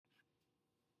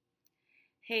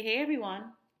Hey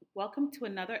everyone. Welcome to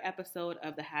another episode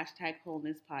of the Hashtag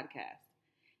Wholeness Podcast.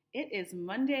 It is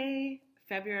Monday,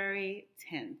 February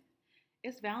 10th.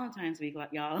 It's Valentine's week,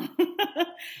 y'all.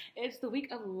 It's the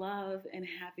week of love and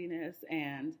happiness.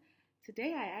 And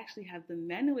today I actually have the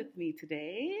men with me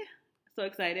today. So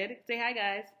excited. Say hi,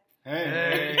 guys.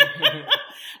 Hey.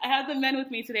 I have the men with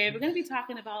me today. We're going to be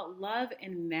talking about love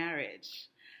and marriage.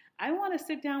 I want to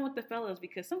sit down with the fellas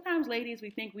because sometimes ladies,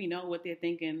 we think we know what they're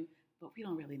thinking, but we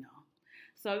don't really know.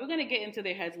 So we're going to get into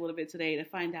their heads a little bit today to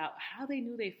find out how they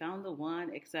knew they found the one,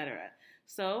 etc.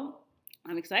 So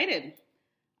I'm excited.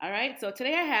 All right. So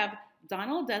today I have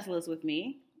Donald Desilus with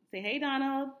me. Say hey,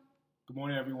 Donald. Good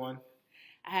morning, everyone.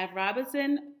 I have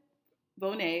Robson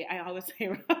Bonnet. I always say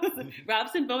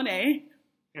Robson Bonnet.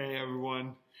 Hey,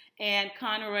 everyone. And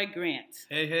Conroy Grant.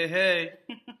 Hey.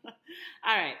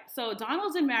 All right. So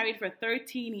Donald's been married for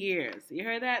 13 years. You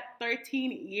heard that?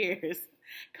 13 years.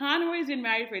 Conroy's been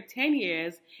married for 10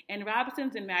 years, and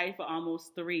Robson's been married for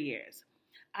almost 3 years.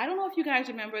 I don't know if you guys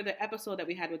remember the episode that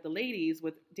we had with the ladies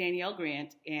with Danielle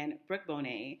Grant and Brooke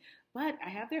Bonnet, but I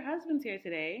have their husbands here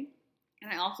today, and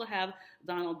I also have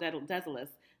Donald Desilus,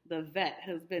 the vet,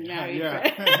 who's been married.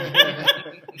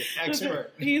 The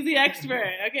expert. He's the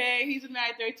expert, okay? He's been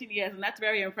married 13 years, and that's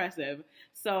very impressive.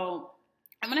 So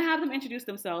I'm going to have them introduce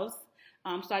themselves,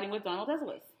 starting with Donald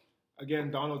Desilus.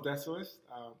 Again, Donald Desilus.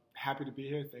 Happy to be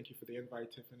here. Thank you for the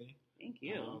invite, Tiffany. Thank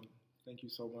you. Thank you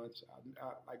so much.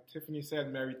 Like Tiffany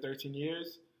said, married 13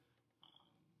 years.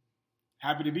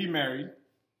 Happy to be married.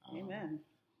 Amen.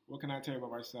 What can I tell you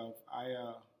about myself?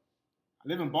 I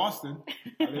live in Boston.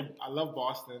 I love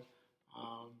Boston.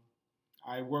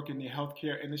 I work in the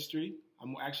healthcare industry.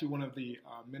 I'm actually one of the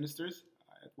ministers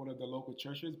at one of the local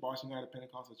churches, Boston United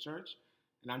Pentecostal Church,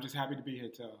 and I'm just happy to be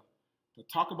here to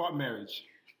talk about marriage.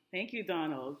 Thank you,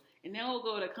 Donald. And now we'll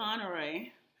go to Conroy.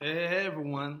 Hey,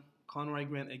 everyone. Conroy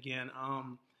Grant again.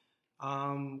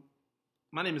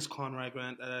 My name is Conroy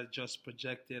Grant. I just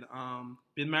projected.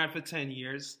 Been married for 10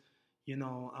 years. You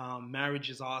know, marriage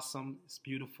is awesome. It's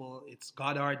beautiful. It's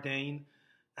God ordained.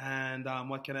 And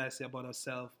what can I say about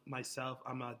myself?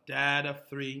 I'm a dad of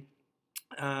 3,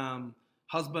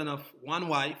 husband of 1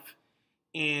 wife,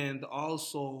 and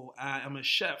also I am a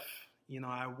chef. You know,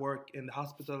 I work in the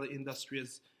hospitality industry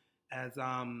as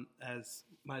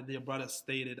my dear brother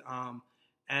stated.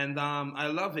 And I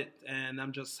love it. And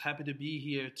I'm just happy to be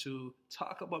here to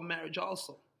talk about marriage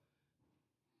also.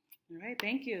 All right,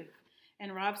 thank you.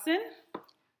 And Robson?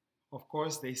 Of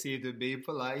course, they saved the babe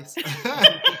for life.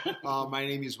 My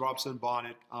name is Robson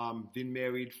Bonnet. Been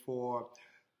married for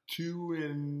 2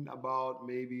 and about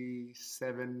maybe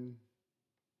 7,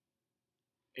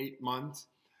 8 months.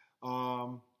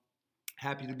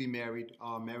 Happy to be married.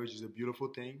 Marriage is a beautiful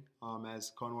thing.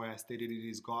 As Conroy has stated, it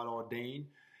is God ordained.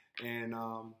 And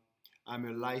I'm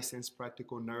a licensed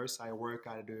practical nurse. I work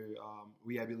at the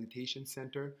rehabilitation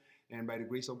center. And by the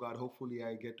grace of God, hopefully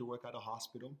I get to work at a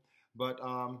hospital. But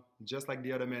just like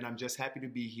the other men, I'm just happy to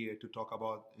be here to talk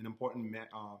about an important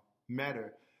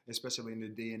matter, especially in the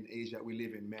day and age that we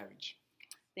live in, marriage.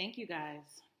 Thank you,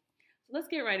 guys. So let's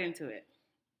get right into it.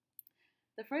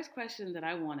 The first question that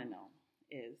I want to know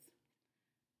is,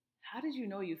 how did you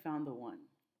know you found the one?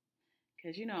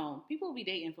 Because, you know, people will be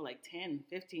dating for like 10,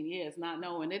 15 years, not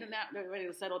knowing. They're ready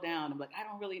to settle down. I'm like, I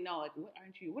don't really know. Like,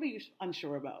 what are you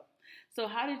unsure about? So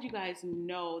how did you guys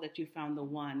know that you found the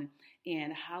one,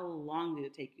 and how long did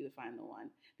it take you to find the one?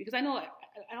 Because I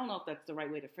don't know if that's the right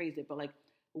way to phrase it, but like,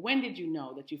 when did you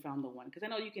know that you found the one? Because I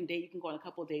know you can go on a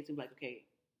couple of dates and be like, okay,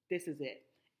 this is it.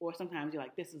 Or sometimes you're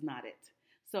like, this is not it.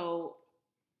 So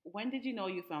when did you know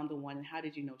you found the one, and how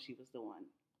did you know she was the one?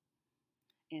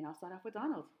 And I'll start off with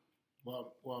Donald.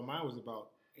 Well, mine was about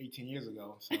 18 years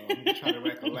ago, so I'm trying to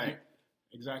recollect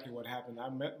exactly what happened. I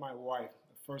met my wife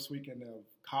the first weekend of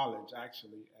college,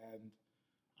 actually, and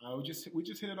we just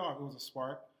hit it off. It was a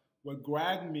spark. What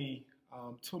grabbed me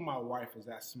to my wife was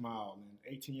that smile, and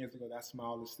 18 years ago, that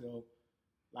smile is still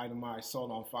lighting my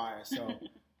soul on fire. So,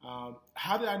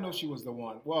 how did I know she was the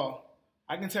one? Well,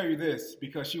 I can tell you this,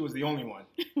 because she was the only one.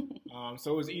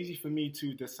 So it was easy for me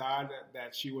to decide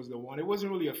that she was the one. It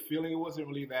wasn't really a feeling. It wasn't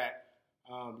really that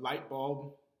light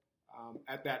bulb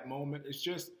at that moment. It's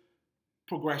just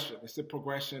progression. It's a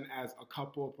progression as a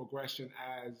couple, progression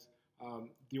as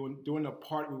during the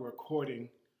part we were courting,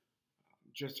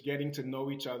 just getting to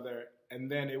know each other. And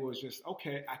then it was just,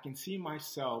 okay, I can see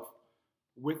myself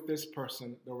with this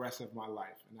person the rest of my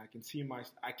life. And I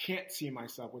can't see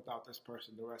myself without this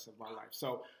person the rest of my life.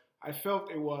 So I felt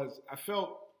it wasn't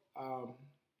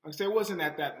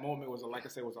at that moment. It was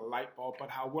it was a light bulb. But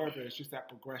however, it's just that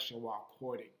progression while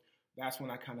courting. That's when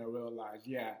I kind of realized,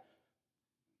 yeah,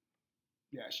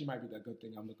 yeah, she might be the good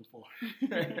thing I'm looking for.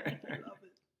 I love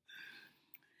it.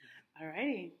 All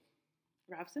righty.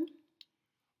 Robson?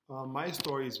 My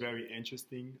story is very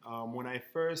interesting. When I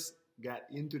first got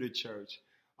into the church,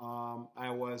 I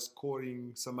was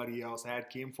courting somebody else. I had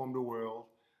came from the world.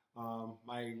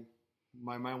 My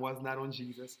mind was not on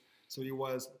Jesus, so it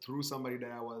was through somebody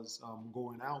that I was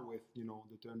going out with. You know,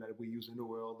 the term that we use in the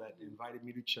world that invited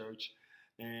me to church,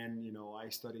 and you know, I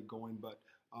started going. But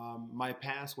my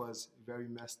past was very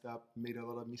messed up. Made a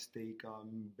lot of mistake,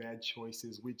 bad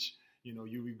choices, which you know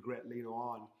you regret later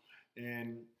on,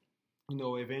 and you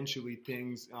know, eventually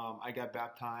things, I got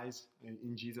baptized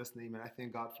in Jesus' name, and I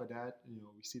thank God for that. You know,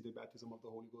 receive the baptism of the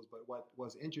Holy Ghost. But what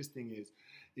was interesting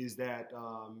is that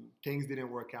things didn't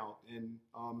work out, and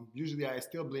usually I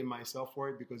still blame myself for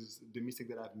it because it's the mistake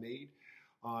that I've made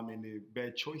and the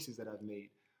bad choices that I've made,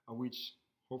 which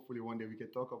hopefully one day we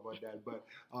can talk about that.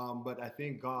 But I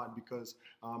thank God because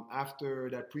after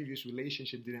that previous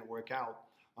relationship didn't work out,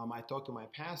 I talked to my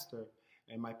pastor,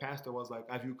 and my pastor was like,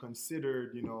 "Have you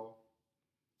considered, you know,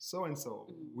 so and so,"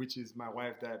 which is my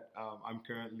wife that I'm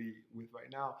currently with right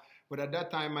now. But at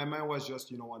that time, my mind was just,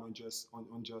 you know, on just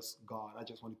God. I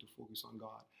just wanted to focus on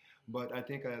God. But I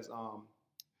think as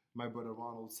my brother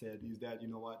Ronald said, is that, you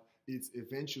know what, it's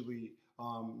eventually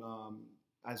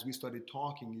as we started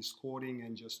talking, is courting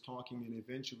and just talking, and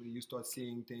eventually you start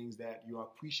seeing things that you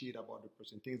appreciate about the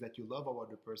person, things that you love about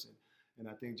the person. And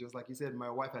I think just like he said, my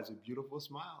wife has a beautiful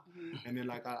smile. And then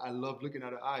like I love looking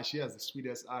at her eyes. She has the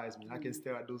sweetest eyes, man. I can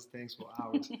stare at those things for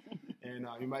hours. And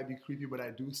it might be creepy, but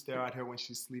I do stare at her when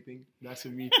she's sleeping. That's a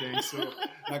me thing. So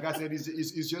like I said,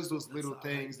 it's just those little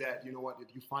things that, you know what,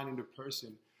 if you find in the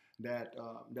person that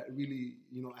that really,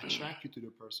 you know, attract you to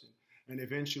the person. And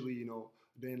eventually, you know,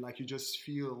 then like you just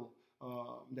feel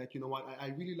that, you know what, I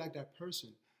really like that person.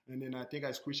 And then I think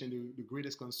as Christian, the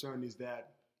greatest concern is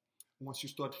that once you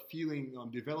start feeling,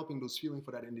 developing those feelings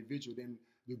for that individual, then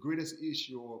the greatest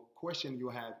issue or question you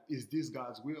have is this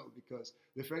God's will? Because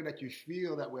the fact that you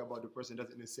feel that way about the person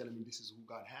doesn't necessarily mean this is who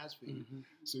God has for you.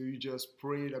 So you just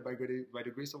pray that by the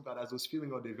grace of God, as those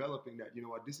feelings are developing, that, you know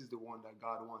what, this is the one that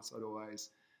God wants. Otherwise,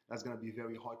 that's going to be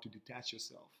very hard to detach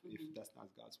yourself if that's not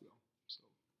God's will. So,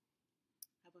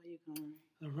 how about you, Conroy?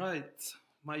 All right,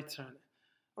 my turn.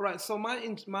 All right, so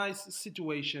my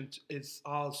situation is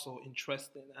also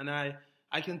interesting, and I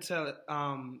can tell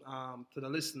to the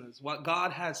listeners, what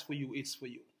God has for you is for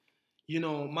you. You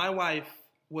know, my wife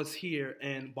was here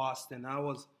in Boston. I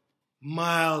was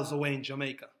miles away in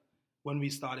Jamaica when we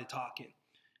started talking.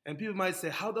 And people might say,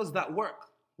 how does that work?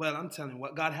 Well, I'm telling you,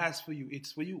 what God has for you,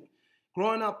 it's for you.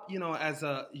 Growing up, you know, as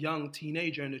a young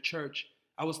teenager in the church,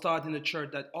 I was taught in the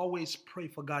church that always pray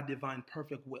for God's divine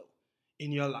perfect will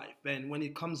in your life. And when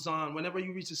it comes on, whenever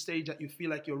you reach a stage that you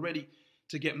feel like you're ready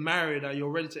to get married or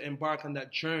you're ready to embark on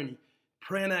that journey,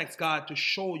 pray and ask God to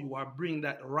show you or bring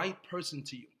that right person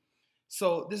to you.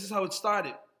 So this is how it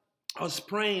started. I was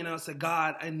praying and I said,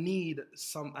 God, I need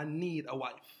a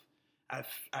wife.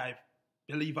 I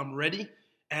believe I'm ready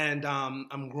and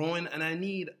I'm growing and I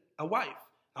need a wife.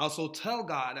 I also tell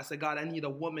God, I said, God, I need a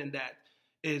woman that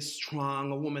is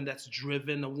strong, a woman that's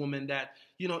driven, a woman that,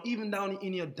 you know, even down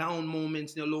in your down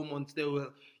moments, in your low moments, they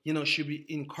will, you know, she'll be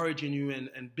encouraging you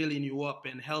and building you up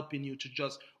and helping you to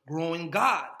just grow in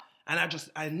God. And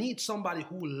I need somebody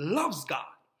who loves God.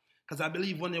 Because I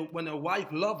believe when a wife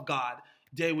loves God,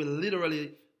 they will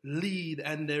literally lead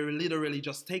and they will literally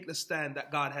just take the stand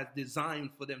that God has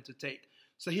designed for them to take.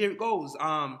 So here it goes.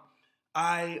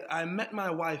 I met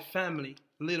my wife's family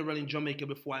literally in Jamaica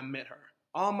before I met her.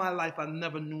 All my life, I've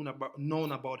never known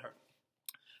about her.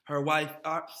 Her wife,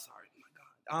 her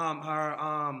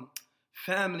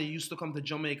family used to come to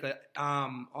Jamaica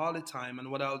all the time.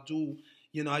 And what I'll do,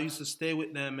 you know, I used to stay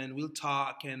with them and we'll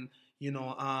talk and, you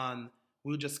know,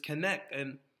 we'll just connect.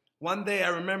 And one day I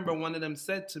remember one of them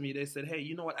said to me, they said, hey,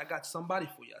 you know what, I got somebody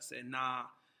for you. I said, nah,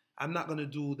 I'm not going to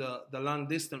do the long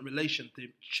distance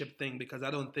relationship thing because I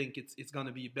don't think it's going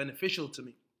to be beneficial to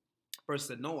me. Person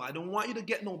said, no, I don't want you to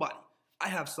get nobody. I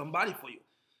have somebody for you.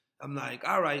 I'm like,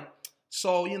 all right.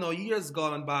 So, you know, years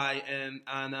gone by and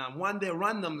one day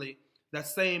randomly, that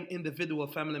same individual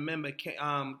family member came,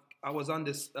 I was on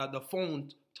the phone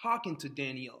talking to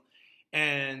Danielle.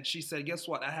 And she said, guess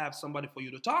what? I have somebody for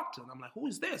you to talk to. And I'm like, who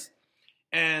is this?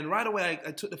 And right away,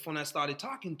 I took the phone and I started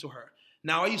talking to her.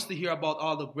 Now, I used to hear about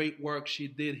all the great work she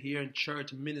did here in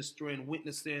church, ministering,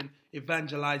 witnessing,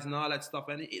 evangelizing, all that stuff.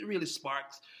 And it really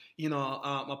sparks, you know,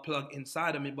 a plug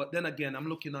inside of me. But then again, I'm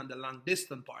looking on the long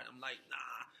distance part. I'm like,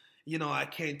 nah, you know, I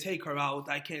can't take her out.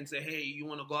 I can't say, hey, you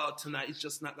want to go out tonight? It's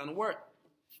just not going to work.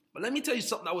 But let me tell you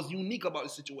something that was unique about the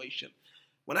situation.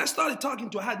 When I started talking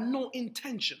to her, I had no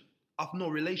intention of no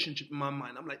relationship in my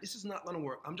mind. I'm like, this is not going to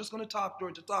work. I'm just going to talk to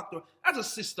her as a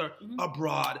sister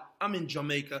abroad. I'm in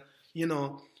Jamaica, you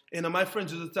know. And my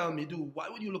friends used to tell me, dude, why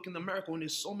would you look in America when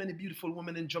there's so many beautiful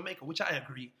women in Jamaica, which I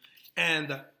agree.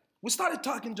 And we started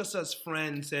talking just as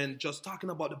friends and just talking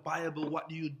about the Bible. What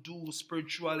do you do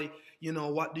spiritually? You know,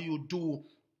 what do you do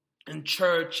in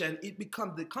church? And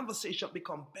the conversation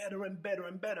become better and better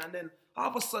and better. And then all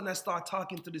of a sudden I start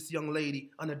talking to this young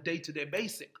lady on a day-to-day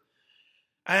basis.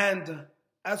 And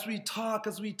as we talk,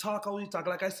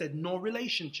 like I said, no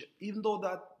relationship. Even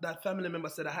though that family member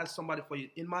said, I have somebody for you.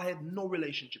 In my head, no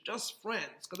relationship, just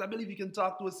friends. Because I believe you can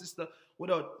talk to a sister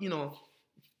without, you know,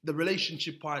 the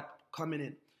relationship part coming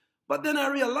in. But then I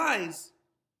realized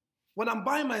when I'm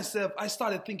by myself, I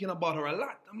started thinking about her a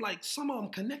lot. I'm like, somehow I'm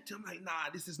connected. I'm like, nah,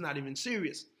 this is not even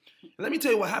serious. And let me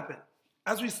tell you what happened.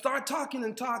 As we start talking,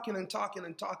 I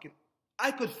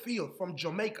could feel from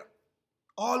Jamaica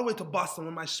all the way to Boston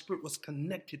when my spirit was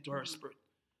connected to her spirit.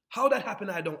 How that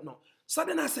happened, I don't know. So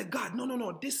then I said, God,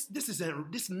 no, this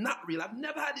is not real. I've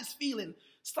never had this feeling.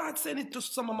 Start saying it to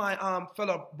some of my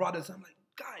fellow brothers. I'm like,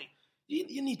 guy,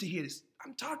 you need to hear this.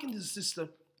 I'm talking to the sister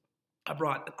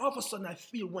abroad, and all of a sudden I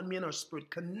feel when me and her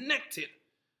spirit connected.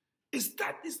 Is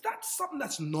that something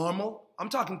that's normal? I'm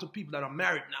talking to people that are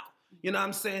married now. You know what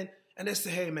I'm saying? And they say,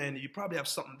 hey man, you probably have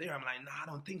something there. I'm like, nah, I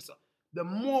don't think so. The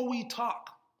more we talk,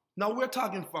 now we're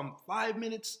talking from 5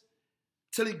 minutes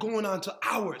till it going on to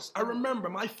hours. I remember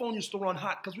my phone used to run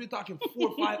hot because we're talking 4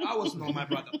 or 5 hours now, my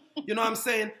brother. You know what I'm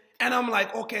saying? And I'm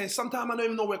like, okay, sometimes I don't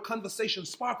even know where conversations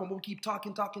spark from, but we keep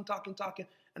talking.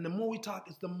 And the more we talk,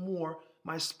 it's the more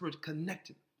my spirit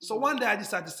connected. So one day I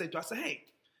decided to say to her, I said, hey,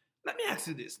 let me ask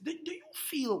you this. Do you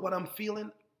feel what I'm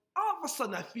feeling? All of a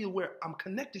sudden I feel where I'm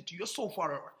connected to you. You're so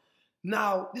far over.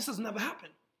 Now, this has never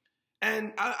happened.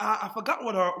 And I forgot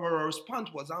what her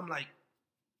response was. I'm like,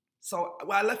 so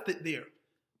I left it there.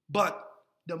 But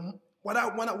while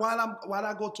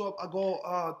I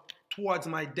go towards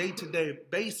my day-to-day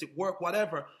basic work,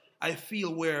 whatever, I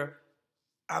feel where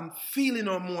I'm feeling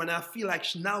her more, and I feel like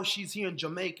now she's here in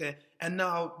Jamaica, and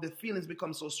now the feelings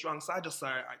become so strong. So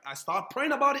I start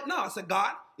praying about it now. I said,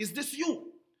 God, is this you?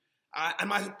 And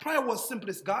my prayer was simple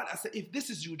as, God, I said, if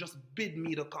this is you, just bid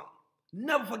me to come.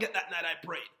 Never forget that night I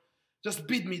prayed. Just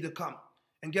bid me to come.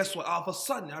 And guess what? All of a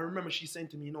sudden, I remember she saying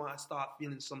to me, you know, I start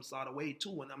feeling some sort of way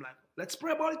too. And I'm like, let's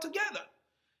pray about it together.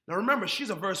 Now remember,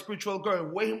 she's a very spiritual girl,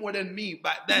 way more than me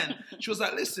back then. She was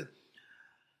like, listen,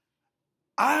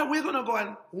 we're going to go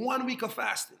on 1 week of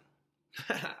fasting.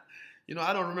 You know,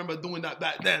 I don't remember doing that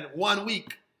back then, 1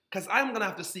 week, because I'm going to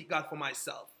have to seek God for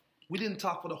myself. We didn't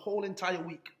talk for the whole entire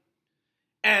week.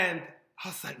 And I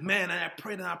was like, man, and I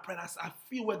prayed. I said, I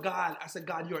feel with God. I said,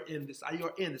 God, you're in this.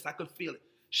 You're in this. I could feel it.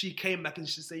 She came back and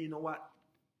she said, you know what?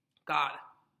 God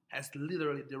has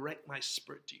literally directed my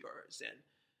spirit to yours. And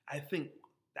I think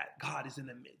that God is in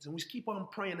the midst. And we keep on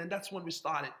praying. And that's when we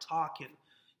started talking,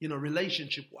 you know,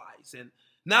 relationship-wise. And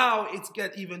now it's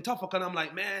get even tougher because I'm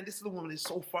like, man, this little woman is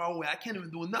so far away. I can't even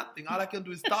do nothing. All I can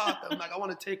do is talk. I'm like, I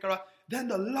want to take her out. Then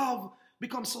the love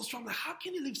becomes so strong. Like, how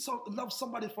can you love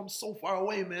somebody from so far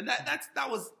away, man? That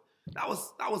was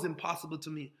impossible to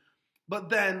me. But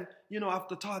then, you know,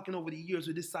 after talking over the years,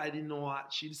 we decided, you know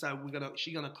what? She decided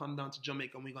she's gonna come down to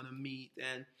Jamaica and we're gonna meet.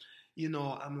 And, you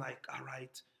know, I'm like, all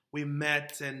right. We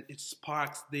met and it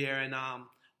sparks there, and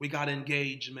we got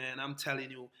engaged, man. I'm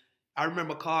telling you. I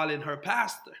remember calling her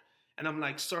pastor, and I'm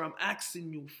like, sir, I'm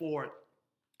asking you for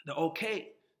the okay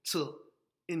to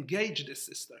engage this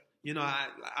sister. You know,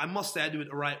 I must say I do it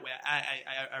the right way.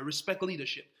 I respect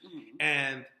leadership. Mm-hmm.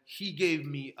 And he gave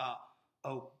me a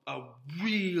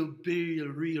real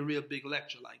big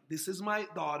lecture. Like, this is my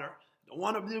daughter. I don't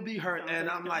want to be hurt. And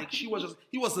I'm like, he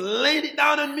was laying it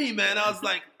down on me, man. I was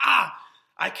like,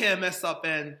 I can't mess up.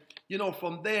 And, you know,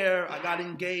 from there, I got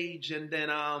engaged, and then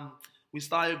we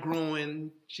started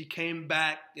growing. She came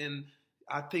back, and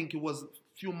I think it was a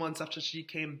few months after she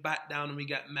came back down, and we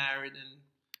got married, and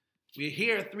we're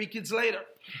here 3 kids later.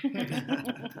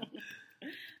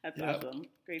 That's awesome.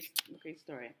 Great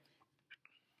story.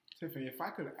 Tiffany, if I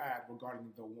could add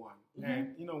regarding the one,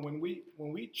 and you know, when we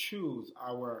choose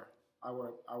our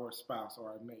spouse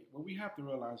or our mate, what we have to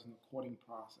realize in the courting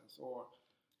process or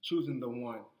choosing the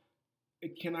one,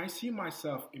 can I see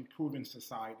myself improving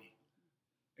society?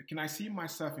 Can I see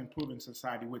myself improving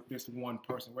society with this one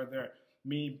person, whether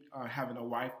me having a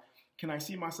wife? Can I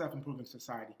see myself improving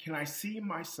society? Can I see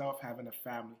myself having a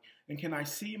family? And can I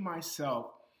see myself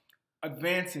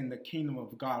advancing the kingdom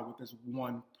of God with this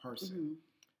one person?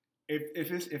 Mm-hmm.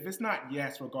 If it's not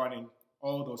yes regarding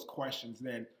all those questions,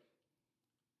 then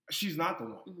she's not the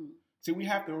one. Mm-hmm. See, we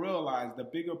have to realize the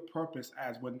bigger purpose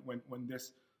as when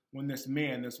this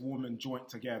man, this woman joined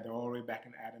together all the way back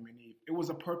in Adam and Eve. It was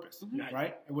a purpose,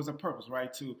 right? It was a purpose,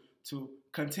 right? To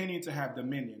continue to have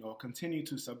dominion or continue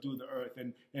to subdue the earth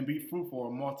and be fruitful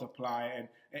or multiply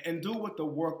and do what the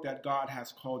work that God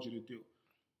has called you to do.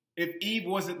 If Eve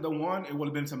wasn't the one, it would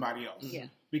have been somebody else. Yeah.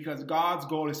 Because God's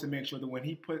goal is to make sure that when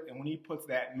he puts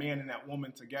that man and that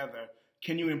woman together,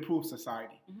 can you improve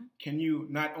society? Can you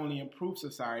not only improve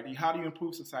society? How do you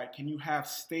improve society? Can you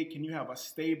have a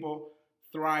stable,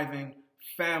 thriving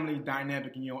family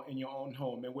dynamic in your own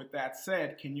home? And with that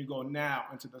said, can you go now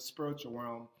into the spiritual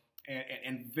realm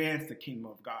and advance the kingdom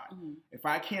of God? If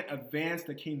I can't advance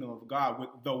the kingdom of God with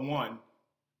the one,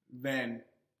 then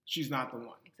she's not the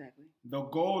one. Exactly. The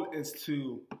goal is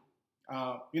to,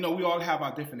 we all have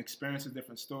our different experiences,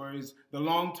 different stories. The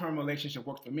long-term relationship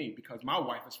worked for me because my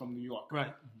wife is from New York.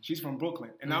 Right. She's from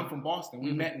Brooklyn, and I'm from Boston.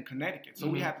 We met in Connecticut, so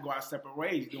we had to go our separate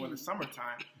ways during the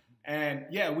summertime. And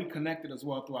yeah, we connected as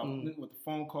well throughout with the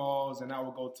phone calls, and I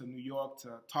would go to New York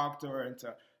to talk to her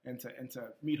and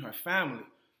to meet her family.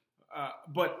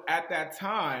 But at that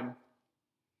time,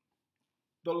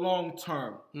 the long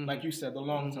term, like you said, the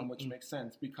long term, which makes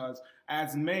sense because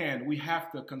as man, we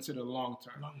have to consider long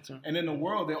term. And in the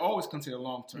world, they always consider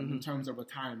long term in terms of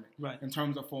retirement, in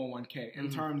terms of 401k, in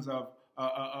terms of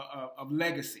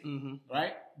legacy,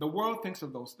 right? The world thinks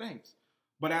of those things,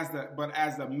 but as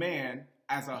a man,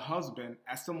 as a husband,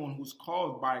 as someone who's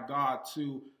called by God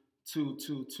to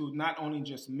not only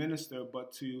just minister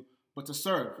but to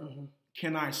serve.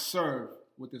 Can I serve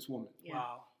with this woman? Yeah.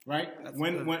 Wow. Right?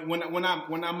 When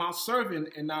I'm out serving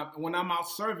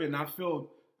I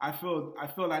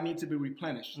feel I need to be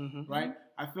replenished. Right?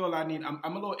 I feel I'm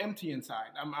a little empty inside.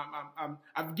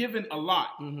 I've given a lot.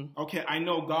 Okay, I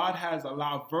know God has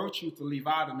allowed virtue to leave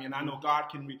out of me, and I know God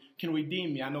can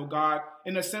redeem me. I know God,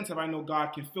 in the sense of I know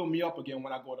God can fill me up again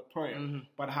when I go to prayer.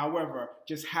 But however,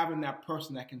 just having that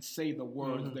person that can say the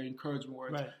words, the encouragement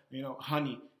words,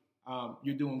 honey,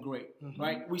 you're doing great,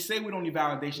 right? We say we don't need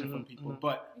validation from people,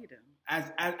 but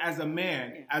as a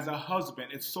man, as a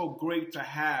husband, it's so great to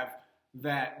have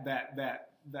that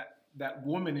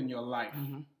woman in your life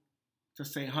to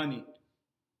say, honey,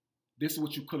 this is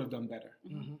what you could have done better.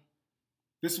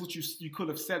 This is what you could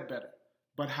have said better.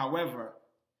 But however,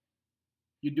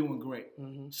 you're doing great.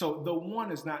 So the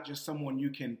one is not just someone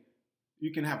you can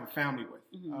have a family with.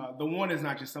 The one is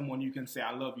not just someone you can say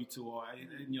I love you to, or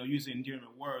use endearing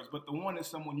words. But the one is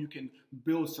someone you can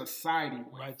build society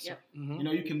with. Right. Yep.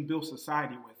 You can build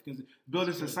society with, because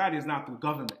building society is not through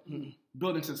government.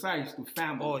 Building society is through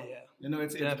family. Oh yeah.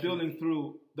 It's building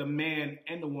through the man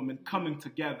and the woman coming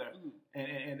together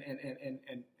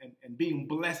and being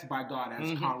blessed by God,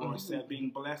 as Conroy said,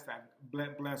 being blessed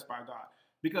by God,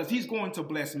 because He's going to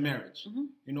bless marriage.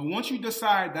 Once you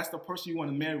decide that's the person you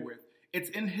want to marry with, it's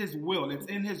in His will, it's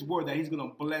in His word that He's going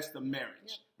to bless the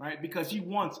marriage, right? Because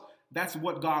that's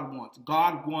what God wants.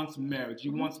 God wants marriage. He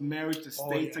wants marriage to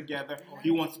stay together.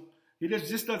 He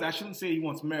just does. I shouldn't say He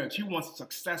wants marriage. He wants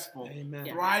successful,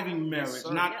 thriving marriage,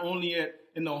 not only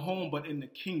in the home but in the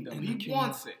kingdom. He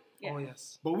wants it. Oh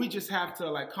yes. But we just have to,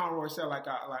 like Conroy said, like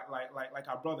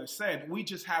our brother said, we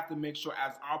just have to make sure,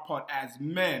 as our part, as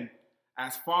men,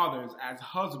 as fathers, as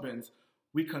husbands,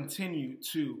 we continue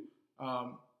to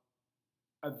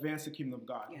advance the kingdom of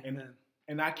God. Yeah.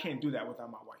 And I can't do that without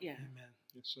my wife. Yeah. Amen.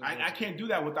 I can't do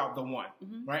that without the one,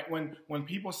 right? When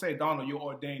people say, Donald, you're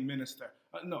ordained minister.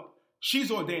 No,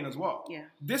 she's ordained as well. Yeah.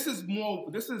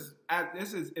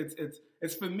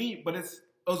 It's for me, but it's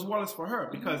as well as for her,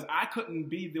 because I couldn't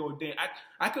be the ordained.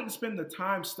 I couldn't spend the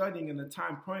time studying and the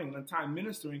time praying and the time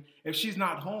ministering if she's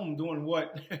not home doing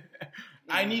what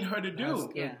I need her to do.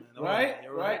 Yeah. Right?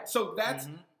 You're Right? So that's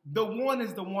the one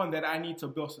is the one that I need to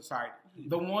build society.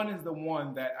 The one is the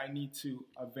one that I need to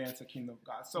advance the kingdom of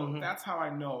God. So that's how I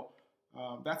know.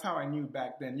 That's how I knew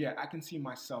back then. Yeah, I can see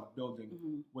myself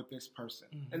building with this person,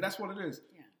 and that's what it is.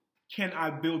 Yeah. Can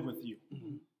I build with you?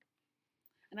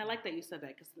 And I like that you said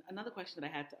that, because another question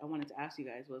that I wanted to ask you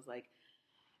guys was, like,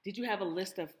 did you have a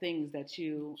list of things that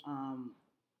you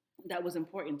that was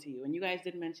important to you? And you guys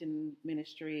did mention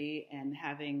ministry and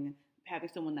having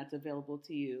someone that's available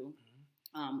to you.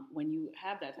 When you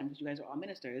have that time, because you guys are all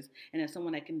ministers, and there's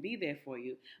someone that can be there for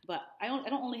you. But I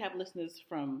don't only have listeners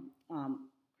from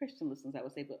Christian listeners, I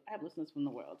would say, but I have listeners from the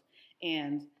world.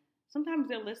 And sometimes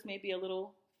their list may be a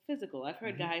little physical. I've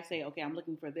heard guys say, okay, I'm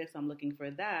looking for this, I'm looking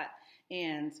for that.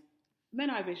 And men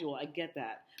are visual, I get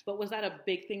that. But was that a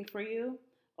big thing for you?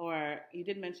 Or you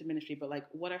did mention ministry, but like,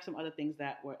 what are some other things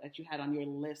that you had on your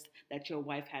list that your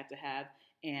wife had to have?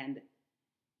 And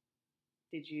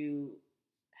did you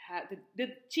did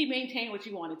she maintain what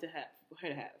you wanted her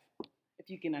to have? If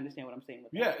you can understand what I'm saying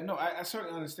with that. Yeah, no, I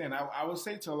certainly understand. I would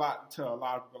say to a lot of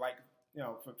people, like, you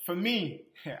know, for me,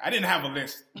 I didn't have a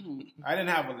list. I didn't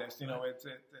have a list. You know,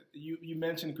 you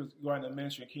mentioned because you're in the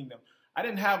ministry and kingdom. I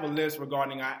didn't have a list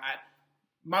regarding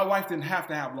my wife didn't have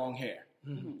to have long hair.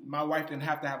 My wife didn't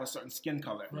have to have a certain skin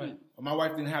color. Right. Or my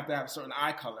wife didn't have to have a certain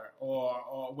eye color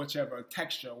or whichever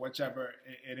texture, whichever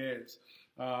it is.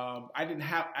 I didn't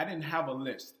have a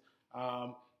list.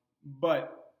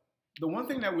 But the one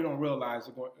thing that we don't realize,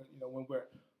 you know,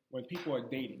 when people are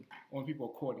dating, when people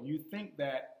are courting, you think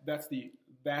that that's the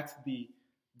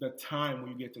time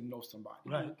when you get to know somebody.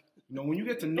 Right. You know, when you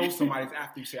get to know somebody, it's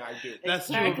after you say I do. That's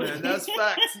true, man. That's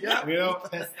facts. Yeah. You know,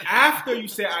 after you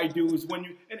say I do is when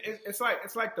you, and it's like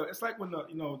when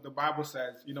the Bible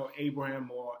says, you know,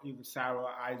 Abraham or either Sarah,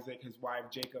 Isaac, his wife,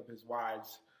 Jacob, his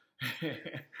wives, and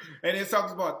it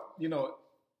talks about, you know,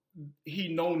 he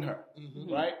known her,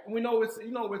 right? We know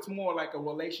it's more like a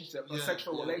relationship, a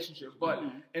sexual relationship. But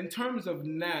in terms of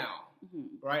now,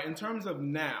 right? In terms of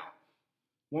now,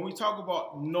 when we talk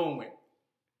about knowing,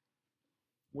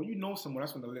 when you know someone,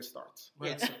 that's when the list starts.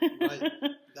 Right. So, right.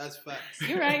 That's facts.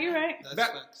 You're right.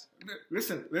 That's facts.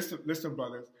 Listen,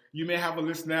 brothers. You may have a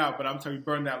list now, but I'm telling you,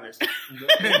 burn that list.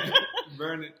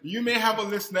 Burn it. You may have a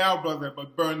list now, brother,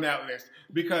 but burn that list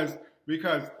because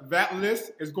that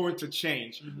list is going to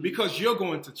change because you're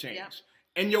going to change. Yep.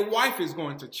 And your wife is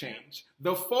going to change.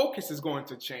 The focus is going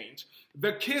to change.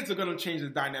 The kids are going to change the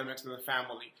dynamics of the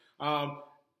family.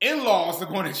 In-laws are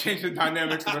going to change the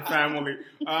dynamics of the family.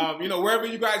 You know, wherever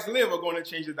you guys live are going to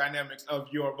change the dynamics of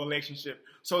your relationship.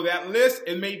 So that list,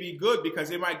 it may be good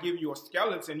because it might give you a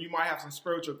skeleton. You might have some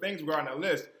spiritual things regarding the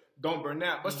list. Don't burn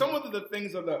that. But some of the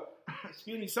things are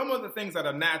some of the things that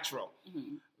are natural.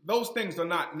 Those things are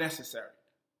not necessary.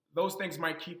 Those things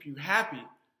might keep you happy.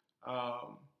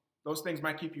 Those things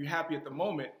might keep you happy at the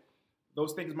moment.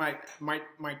 Those things might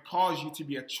cause you to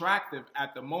be attractive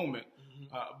at the moment,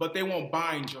 but they won't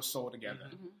bind your soul together.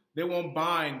 They won't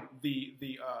bind the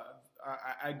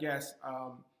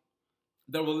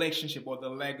relationship or the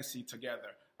legacy together.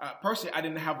 Personally, I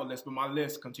didn't have a list, but my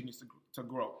list continues to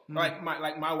grow. Like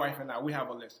my wife and I, we have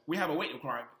a list. We have a weight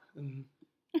requirement.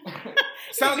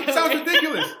 sounds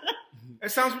ridiculous.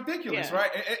 It sounds ridiculous, right?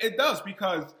 It does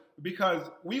because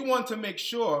we want to make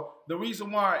sure the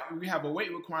reason why we have a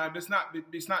weight requirement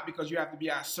it's not because you have to be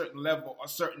at a certain level, a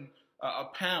certain a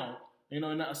pound, you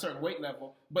know, not a certain weight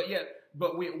level. But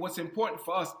what's important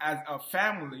for us as a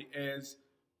family is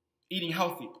eating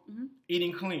healthy,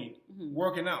 eating clean,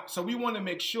 working out. So we want to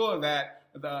make sure that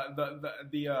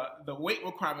the weight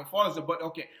requirement follows it. But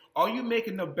okay, are you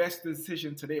making the best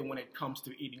decision today when it comes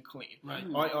to eating clean? Right.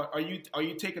 Are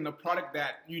you taking the product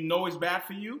that you know is bad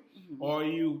for you, or are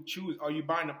you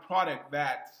buying a product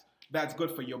that's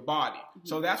good for your body?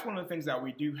 So that's one of the things that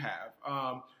we do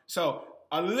have. So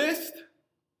a list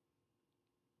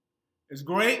is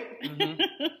great,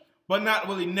 but not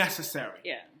really necessary.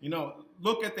 Yeah. You know,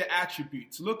 look at the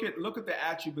attributes. Look at the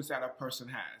attributes that a person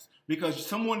has. Because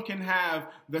someone can have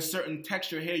the certain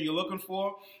texture hair you're looking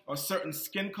for, or certain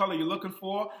skin color you're looking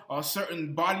for, or a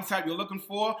certain body type you're looking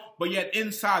for, but yet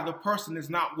inside the person is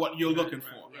not what you're looking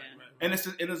for. And it's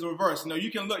a reverse. You know,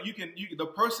 the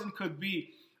person could be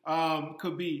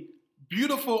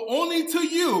beautiful only to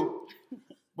you,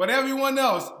 but everyone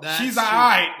else, she's all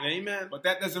right. Amen. But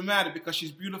that doesn't matter because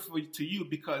she's beautiful to you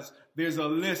because there's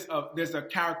a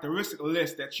characteristic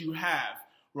list that you have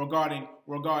regarding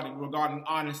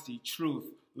honesty, truth,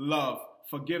 love,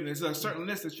 forgiveness. There's a certain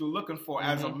list that you're looking for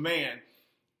as a man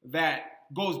that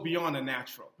goes beyond the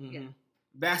natural.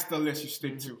 That's the list you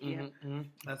stick to.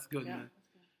 That's good, man.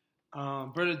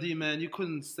 Brother D, man, you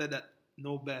couldn't say that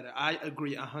no better. I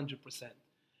agree 100%.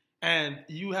 And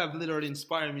you have literally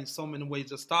inspired me in so many ways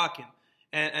just talking.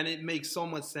 And it makes so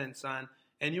much sense.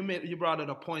 And you brought up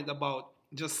a point about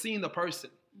just seeing the person.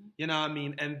 You know what I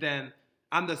mean? And then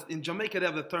in Jamaica, they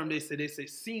have the term they say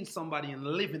seeing somebody and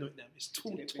living with them. It's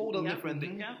two total different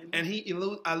things. And he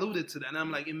alluded to that. And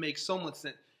I'm like, it makes so much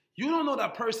sense. You don't know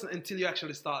that person until you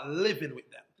actually start living with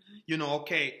them. You know,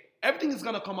 okay, everything is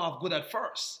going to come off good at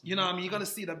first. You know what I mean? You're going to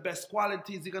see the best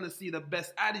qualities. You're going to see the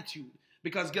best attitude.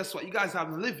 Because guess what? You guys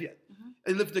haven't lived yet.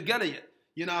 And lived together yet.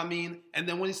 You know what I mean? And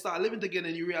then when you start living together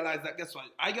and you realize that, guess what?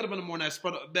 I get up in the morning, I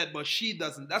spread out of bed, but she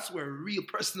doesn't. That's where real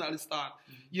personality start,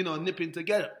 nipping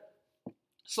together.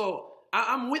 So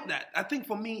I'm with that. I think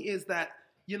for me is that,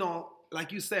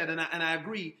 like you said, and I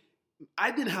agree,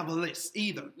 I didn't have a list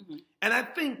either. And I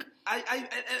think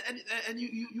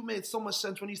you made so much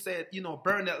sense when you said,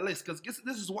 burn that list, because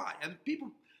this is why. And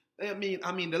people, I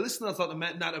mean, the listeners out there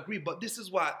might not agree, but this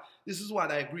is what this is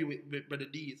what I agree with Brother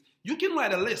D is, you can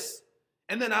write a list,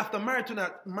 and then after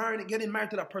getting married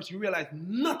to that person, you realize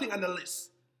nothing on the list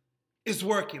is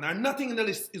working, or nothing in the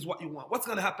list is what you want. What's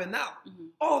going to happen now? Mm-hmm.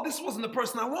 Oh, this wasn't the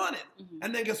person I wanted. Mm-hmm.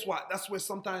 And then guess what? That's where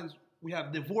sometimes we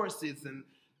have divorces and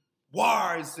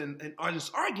wars and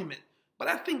just argument. But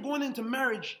I think going into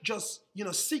marriage, just,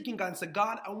 seeking God and say,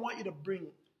 God, I want you to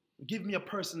give me a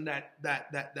person that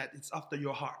is after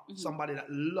your heart. Mm-hmm. Somebody that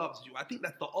loves you. I think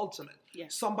that's the ultimate. Yeah.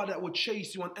 Somebody that will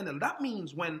chase you and that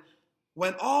means when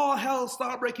all hell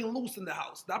start breaking loose in the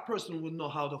house, that person will know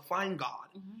how to find God.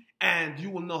 Mm-hmm. And you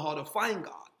will know how to find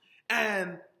God.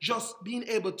 And just being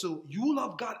able to, you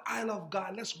love God, I love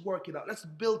God, let's work it out. Let's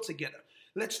build together.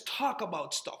 Let's talk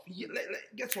about stuff.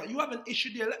 Guess what? You have an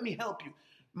issue there, let me help you.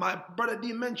 My brother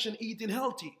D mentioned eating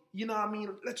healthy. You know what I mean?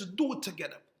 Let's do it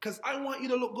together. Because I want you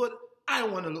to look good. I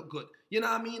want to look good. You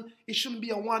know what I mean? It shouldn't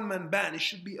be a one-man band. It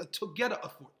should be a together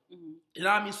effort. Mm-hmm. You know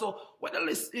what I mean? So what the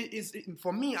list is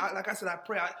for me, like I said, I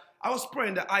pray. I was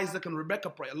praying the Isaac and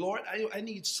Rebecca prayer. Lord, I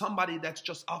need somebody that's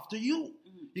just after you.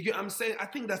 Mm-hmm. You get what I'm saying? I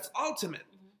think that's ultimate.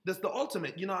 Mm-hmm. That's the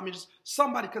ultimate. You know what I mean? Just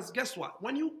somebody, because guess what?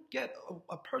 When you get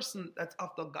a person that's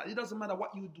after God, it doesn't matter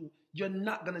what you do. You're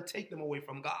not going to take them away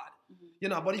from God.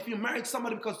 Mm-hmm. But if you married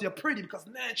somebody because they're pretty, because,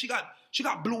 man, she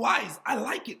got blue eyes, I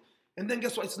like it. And then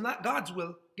guess what? It's not God's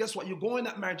will. Guess what? You go in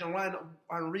that marriage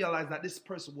and realize that this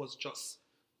person was just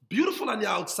beautiful on the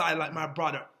outside, like my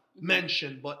brother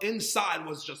mentioned, but inside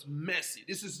was just messy.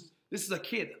 This is a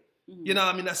kid. Mm-hmm. You know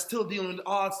what I mean? That's still dealing with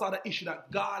all sort of issue that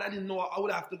God, I didn't know I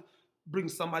would have to bring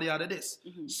somebody out of this.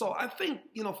 Mm-hmm. So I think,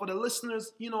 for the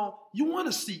listeners, you want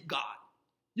to seek God.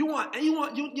 You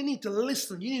need to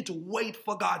listen. You need to wait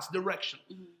for God's direction.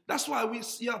 Mm-hmm. That's why we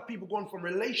see our people going from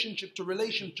relationship to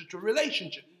relationship to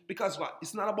relationship. Because what?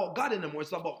 It's not about God anymore.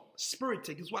 It's about spirit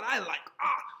take. It's what I like.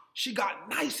 She got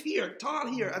nice hair,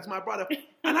 tall hair, as my brother.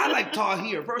 And I like tall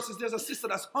hair. Versus there's a sister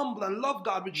that's humble and love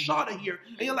God with shorter hair.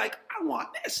 And you're like, I want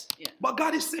this. Yeah. But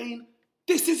God is saying,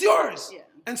 this is yours. Yeah.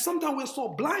 And sometimes we're so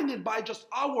blinded by just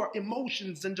our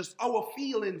emotions and just our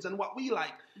feelings and what we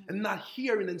like, and not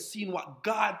hearing and seeing what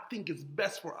God thinks is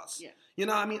best for us. Yeah. You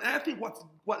know what I mean? And I think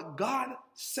what God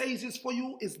says is for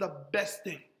you is the best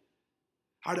thing,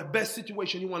 or the best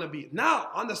situation you want to be. Now,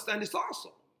 understand this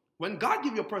also. When God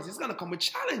gives you a person, it's going to come with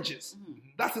challenges. Mm-hmm.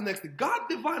 That's the next thing. God,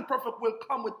 divine, perfect, will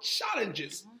come with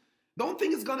challenges. Mm-hmm. Don't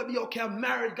think it's going to be, okay, I'm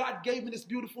married. God gave me this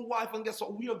beautiful wife, and guess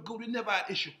what? We are good. We never had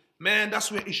issue. Man,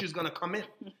 that's where issue is going to come in.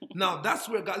 Now, that's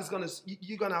where God is going to,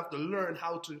 you're going to have to learn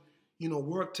how to,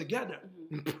 work together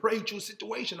and pray through a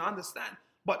situation. I understand.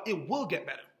 But it will get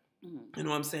better. Mm-hmm. You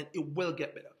know what I'm saying? It will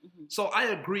get better. Mm-hmm. So I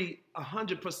agree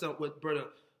 100% with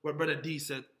what Brother D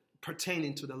said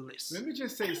pertaining to the list. Let me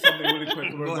just say something really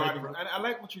quick regarding, and I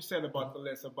like what you said about the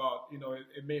list, about,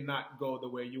 it may not go the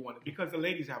way you want it, because the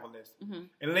ladies have a list. Mm-hmm.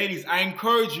 And ladies, I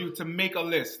encourage you to make a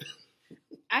list.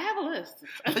 I have a list.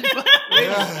 Ladies,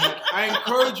 I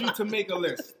encourage you to make a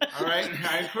list. All right?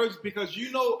 I encourage, because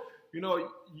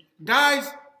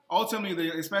guys, ultimately,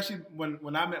 especially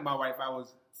when I met my wife, I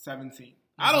was 17. Mm-hmm.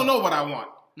 I don't know what I want.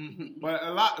 Mm-hmm.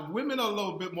 But women are a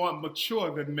little bit more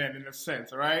mature than men in a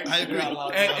sense, all right? I agree.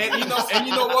 And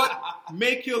you know what?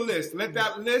 Make your list. Make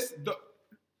that list,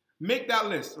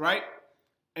 right?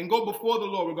 And go before the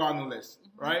Lord regarding the list,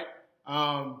 right?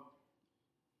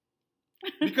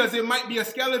 Because it might be a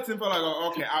skeleton for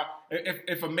okay,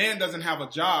 if a man doesn't have a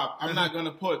job, I'm not going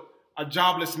to put a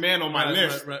jobless man on my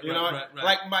list. Right,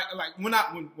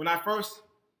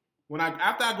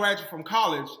 after I graduated from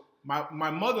college,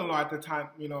 my mother-in-law at the time,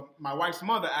 my wife's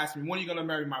mother asked me, when are you going to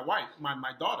marry my wife,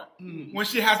 my daughter? Mm. When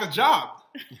she has a job.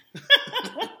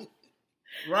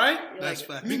 Right? That's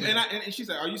fact. And she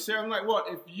said, are you serious? I'm like, well,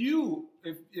 if your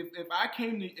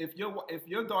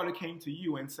daughter came to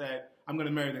you and said, I'm going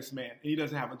to marry this man, and he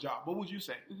doesn't have a job, what would you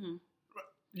say? Mm-hmm.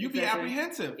 You'd be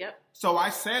apprehensive. Yep. So I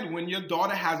said, when your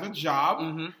daughter has a job,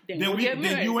 mm-hmm.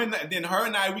 then her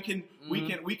and I, we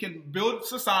can build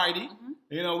society.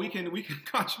 Mm-hmm. We can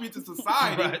contribute to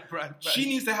society. Right. She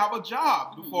needs to have a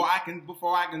job before I can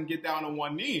get down on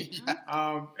one knee.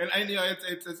 Mm-hmm.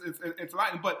 It's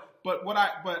light. But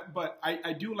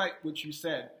I do like what you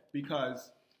said,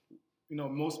 because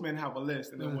most men have a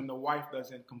list, and then when the wife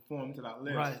doesn't conform to that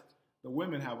list, the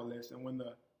women have a list, and when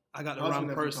the wrong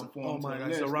person. Oh my God,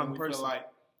 it's the wrong person. Feel like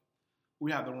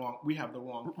we have the wrong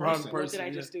person. What did I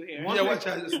just do here?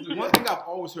 One thing I've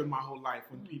always heard my whole life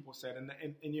when people said, and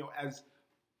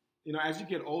as you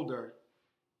get older,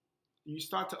 you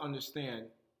start to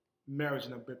understand marriage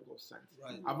in a biblical sense.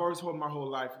 Right. I've always heard my whole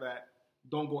life that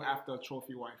don't go after a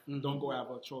trophy wife. Mm-hmm. Don't go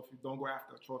after a trophy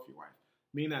wife.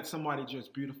 meaning that somebody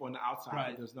just beautiful on the outside, Right.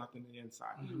 but there's nothing on the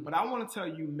inside. Mhm. But I want to tell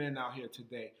you men out here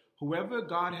today, whoever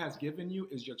God has given you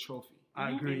is your trophy.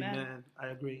 I agree, Amen. man. I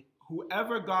agree.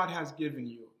 Whoever God has given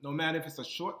you, no matter if it's a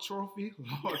short trophy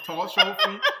or a tall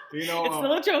trophy, It's still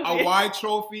a trophy. a wide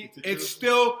trophy, it's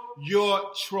still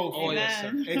your trophy. Oh, yes, sir.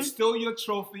 Amen. It's still your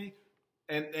trophy.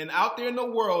 And out there in the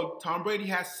world, Tom Brady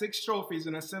has 6 trophies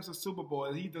in a sense of Super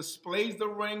Bowl. He displays the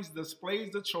rings,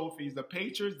 displays the trophies. The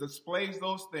Patriots displays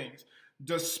those things.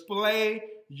 Display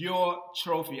your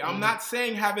trophy. I'm not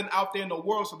saying have it out there in the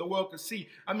world so the world can see.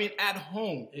 I mean at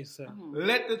home. Yes, sir.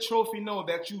 Let the trophy know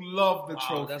that you love the Wow,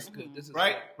 trophy. that's good. This is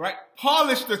Right? good. Right?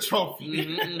 Polish the trophy.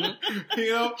 Mhm, mhm.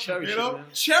 you know? Cherish you it, know?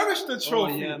 man. Cherish the Oh,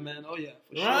 trophy. yeah, man. Oh, yeah.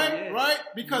 For Right? sure. Yeah. Right?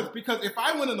 Because if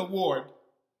I win an award,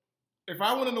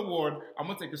 I'm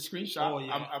gonna take a screenshot. Oh,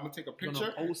 yeah. I'm gonna take a You're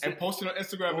picture gonna post and it. post it on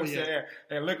Instagram Oh, and yeah. say,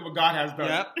 hey, look what God has done.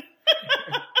 Yep.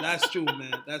 That's true,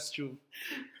 man. That's true.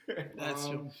 That's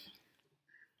true.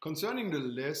 Concerning the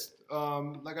list,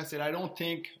 like I said, I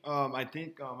think my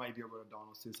dear brother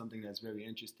Donald said something that's very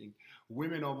interesting.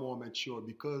 Women are more mature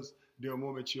because they're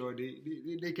more mature.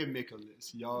 They can make a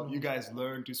list. Y'all, you guys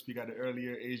learn to speak at an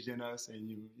earlier age than us, and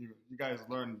you guys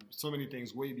learn so many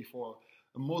things way before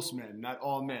most men, not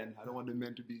all men. I don't want the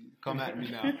men to come at me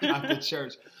now after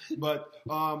church. But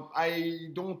I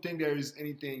don't think there is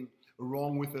anything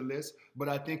wrong with the list, but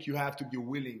I think you have to be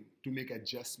willing to make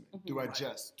adjustment, to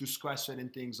adjust, to scratch certain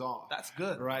things off. That's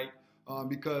good. Right?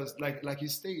 Because like you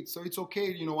stated, so it's okay,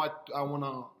 you know what, I want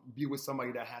to be with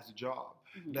somebody that has a job.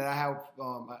 That I have,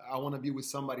 I want to be with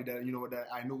somebody that, you know, that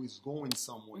I know is going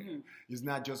somewhere. It's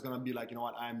not just going to be like, you know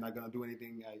what, I'm not going to do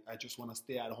anything. I just want to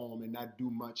stay at home and not do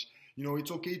much. You know,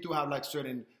 it's okay to have like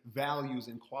certain values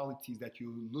and qualities that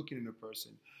you're looking in a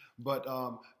person. But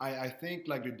I think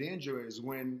like the danger is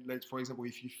when, like, for example,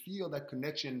 if you feel that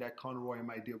connection that Conroy and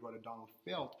my dear brother Donald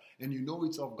felt, and you know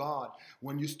it's of God,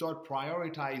 when you start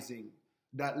prioritizing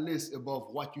that list above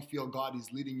what you feel God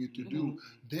is leading you to do,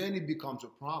 then it becomes a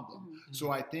problem. So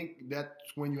I think that's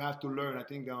when you have to learn. I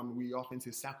think we often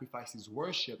say sacrifice is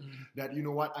worship. That, you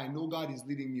know what, I know God is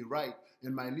leading me right,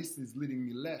 and my list is leading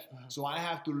me left. So I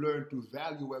have to learn to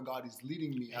value where God is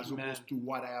leading me as opposed to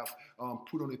what I have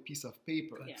put on a piece of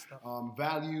paper.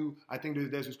 Value, I think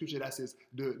there's a scripture that says,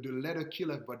 the letter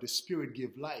killeth, but the spirit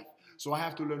give life. So I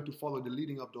have to learn to follow the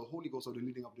leading of the Holy Ghost or the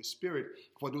leading of the Spirit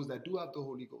for those that do have the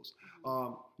Holy Ghost,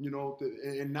 you know,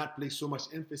 and not place so much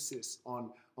emphasis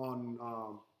on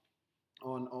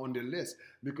the list.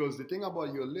 Because the thing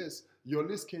about your list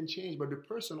can change, but the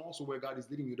person also where God is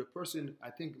leading you, the person,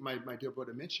 I think my dear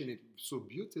brother mentioned it so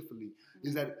beautifully,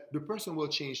 is that the person will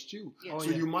change too. So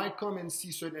you might come and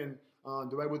see certain,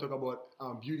 the Bible talk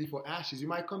about beauty for ashes. You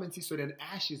might come and see certain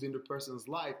ashes in the person's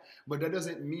life, but that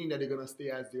doesn't mean that they're going to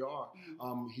stay as they are.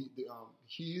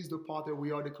 He is the potter,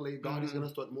 we are the clay. God is going to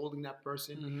start molding that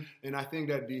person. And I think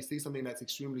that they say something that's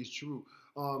extremely true.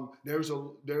 There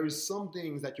is some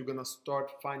things that you're going to start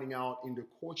finding out in the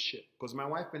courtship. Because my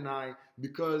wife and I,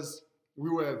 because we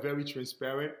were very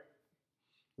transparent,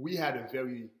 we had a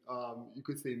very, you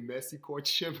could say, messy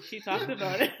courtship. She talked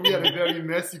about it. We had a very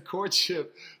messy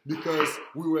courtship because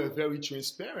we were very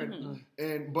transparent.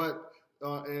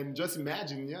 And just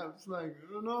imagine, it's like,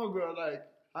 I don't know, girl, like,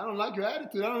 I don't like your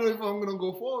attitude. I don't know if I'm going to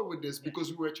go forward with this because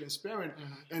we were transparent.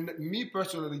 And me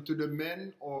personally, to the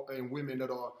men and women that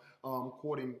are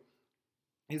courting,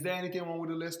 is there anything wrong with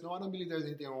the list? No, I don't believe there's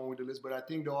anything wrong with the list, but I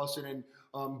think there are certain,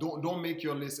 don't make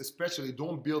your list, especially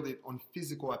don't build it on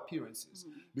physical appearances,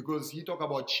 because he talk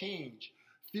about change,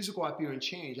 physical appearance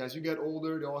change. As you get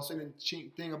older, there are certain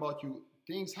thing about you,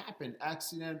 things happen,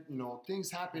 accident, you know, things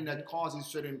happen that causes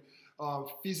certain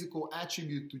physical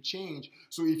attribute to change.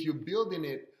 So if you're building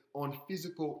it on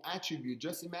physical attribute,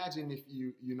 just imagine if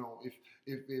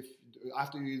if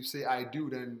after you say I do,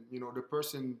 then, you know, the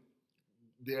person,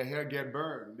 their hair get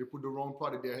burned, they put the wrong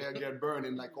product, their hair get burned,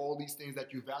 and like all these things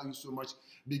that you value so much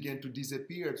begin to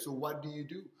disappear. So what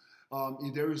do?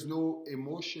 If there is no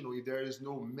emotional, if there is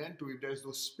no mental, if there is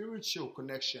no spiritual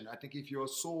connection, I think if your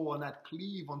soul will not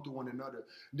cleave unto one another,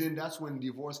 then that's when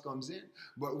divorce comes in.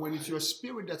 But when it's your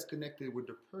spirit that's connected with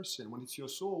the person, when it's your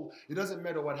soul, it doesn't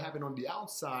matter what happened on the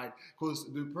outside, because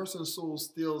the person's soul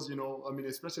still, you know, I mean,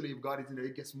 especially if God is in there,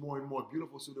 it gets more and more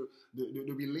beautiful. So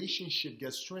the relationship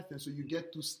gets strengthened. So you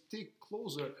get to stick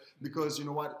closer because, you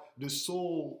know what, the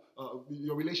soul,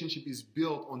 your relationship is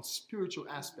built on spiritual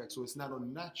aspects, so it's not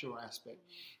on natural aspect.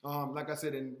 Like I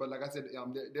said,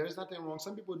 there is nothing wrong.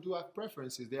 Some people do have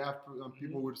preferences. They have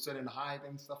people with certain height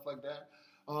and stuff like that.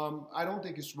 I don't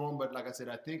think it's wrong, but like I said,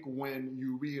 I think when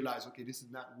you realize, okay, this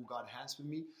is not who God has for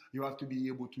me, you have to be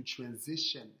able to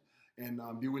transition and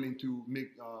be willing to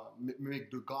make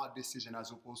the God decision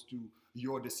as opposed to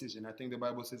your decision. I think the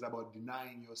Bible says about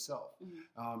denying yourself.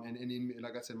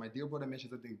 Like I said, my dear brother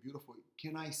mentioned something beautiful.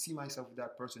 Can I see myself with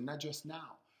that person? Not just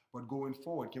now, but going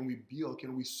forward. Can we build?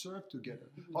 Can we serve together?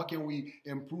 How can we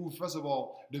improve? First of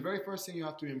all, the very first thing you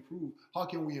have to improve, how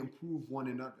can we improve one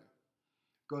another?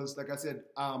 Because, like I said,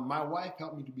 my wife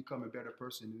helped me to become a better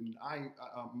person, and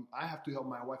I have to help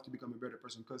my wife to become a better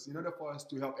person. Because in order for us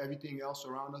to help everything else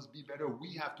around us be better,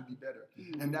 we have to be better.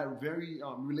 And that very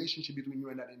relationship between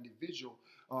you and that individual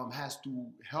has to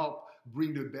help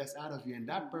bring the best out of you and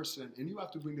that person, and you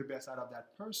have to bring the best out of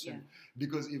that person.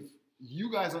 Because if you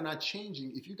guys are not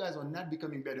changing, if you guys are not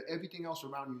becoming better, everything else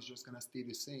around you is just gonna stay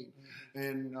the same.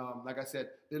 And like I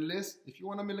said, the list. If you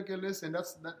want to make a list, and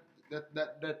that's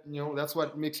that's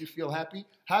what makes you feel happy.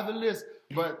 Have a list,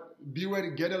 but be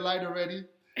ready. Get a lighter ready,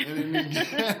 and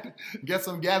then get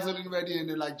some gasoline ready. And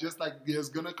then there's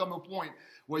gonna come a point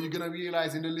where you're gonna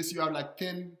realize in the list you have like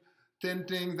 10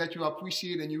 things that you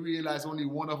appreciate, and you realize only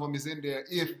one of them is in there,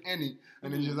 if any.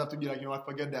 And then you just have to be like, you know what,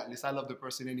 forget that list. I love the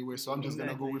person anyway, so I'm just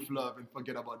gonna go with love and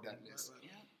forget about that list.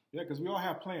 Yeah, because we all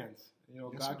have plans. Yes,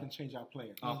 God sir. can change our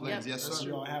plans. Our plans, yes, sir.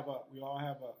 We all have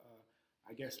a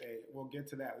I guess we'll get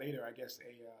to that later. I guess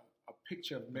a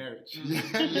picture of marriage.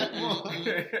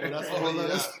 That's a whole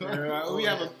other story. We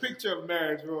have a picture of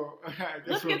marriage.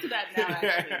 Let's get to that now,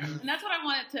 actually. And that's what I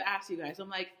wanted to ask you guys. I'm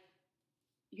like,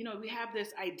 we have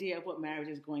this idea of what marriage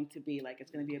is going to be. Like,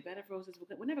 it's going to be a bed of roses.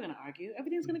 We're never going to argue.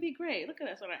 Everything's going to be great. Look at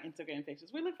us on our Instagram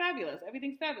pictures. We look fabulous.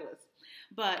 Everything's fabulous.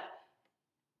 But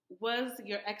was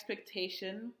your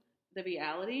expectation the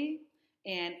reality?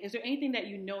 And is there anything that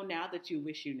you know now that you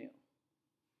wish you knew?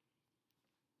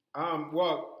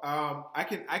 I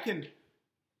can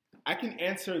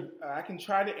answer. I can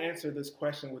try to answer this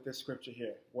question with this scripture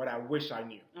here. What I wish I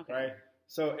knew. Okay. Right.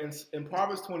 So in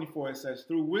Proverbs 24 it says,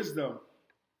 "Through wisdom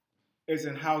is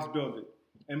in house building,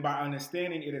 and by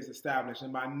understanding it is established,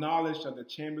 and by knowledge shall the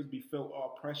chambers be filled all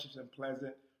precious and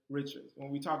pleasant riches."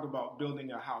 When we talk about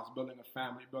building a house, building a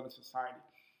family, building society.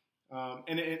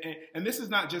 And this is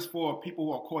not just for people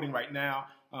who are courting right now,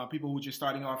 people who are just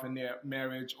starting off in their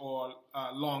marriage or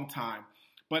long time.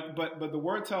 But the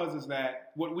word tells us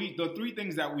that the three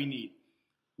things that we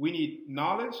need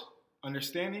knowledge,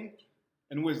 understanding,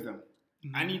 and wisdom.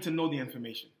 I need to know the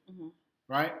information,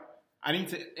 right? I need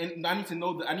to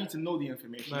know the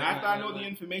information. After I know the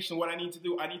information, what I need to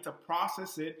do, I need to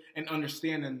process it and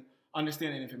understand the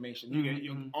information.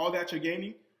 You all that you're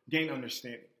gaining, gain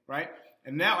understanding, right?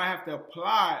 And now I have to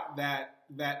apply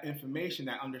that information,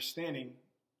 that understanding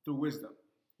through wisdom,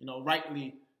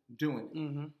 rightly doing it.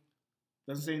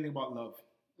 Doesn't say anything about love.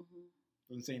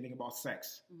 Doesn't say anything about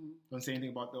sex. Doesn't say anything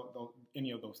about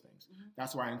any of those things.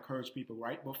 That's why I encourage people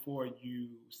right before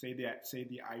you say the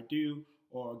I do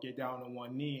or get down on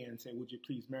one knee and say, "Would you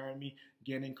please marry me?"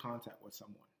 Get in contact with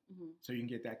someone so you can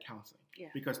get that counseling. Yeah.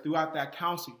 Because throughout that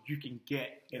counseling, you can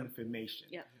get information.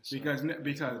 Yeah. Because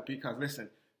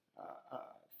listen.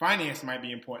 Finance might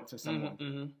be important to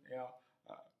someone.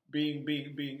 Being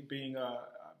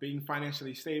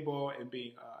financially stable and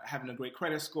having a great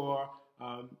credit score,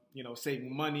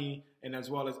 saving money, and as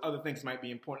well as other things might be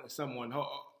important to someone.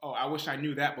 Oh, I wish I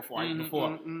knew that before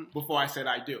I said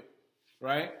I do,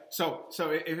 right? So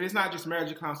if it's not just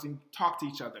marriage counseling, talk to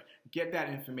each other, get that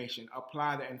information,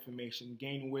 apply that information,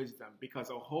 gain wisdom, because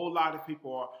a whole lot of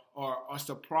people are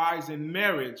surprised in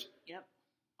marriage. Yep.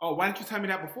 Oh, why didn't you tell me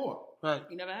that before? Right.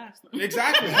 You never asked.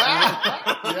 Exactly.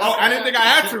 Oh, I didn't think I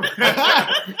had to.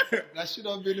 That should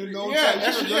have been a no. I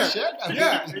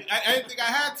didn't think I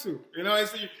had to.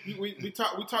 We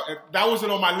talk. That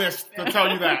wasn't on my list to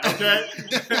tell you that. Okay.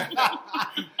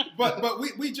 but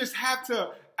we just have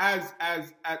to, as I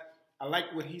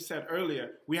like what he said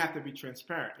earlier. We have to be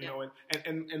transparent.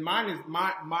 And mine is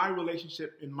my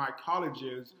relationship in my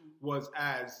colleges was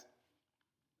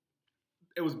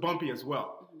it was bumpy as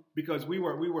well, because we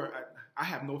were. I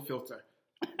have no filter,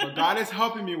 but God is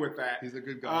helping me with that. He's a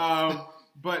good guy.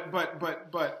 But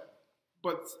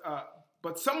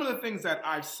some of the things that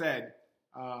I said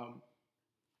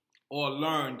or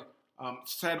learned,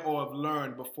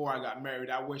 before I got married,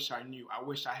 I wish I knew. I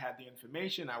wish I had the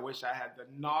information. I wish I had the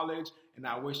knowledge, and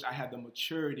I wish I had the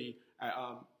maturity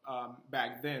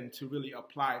back then to really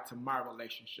apply it to my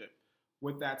relationship.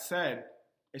 With that said,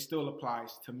 it still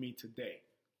applies to me today.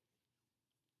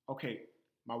 Okay,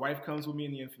 my wife comes with me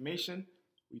in the information.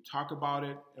 We talk about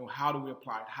it, and how do we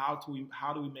apply it? How do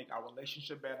we make our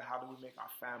relationship better? How do we make our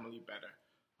family better?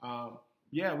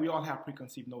 We all have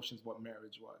preconceived notions of what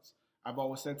marriage was. I've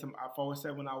always said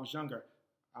when I was younger,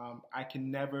 I can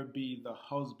never be the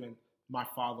husband my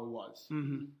father was.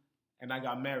 and I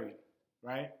got married,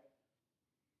 right?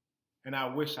 And I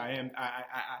wish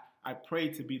I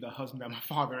prayed to be the husband that my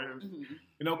father is.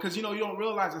 You know, because, you know, you don't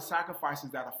realize the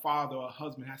sacrifices that a father or a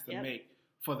husband has to make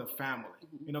for the family.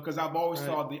 You know, because I've always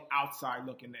saw the outside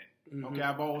looking in. Okay,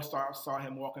 I've always saw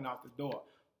him walking out the door.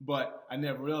 But I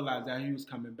never realized that he was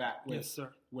coming back with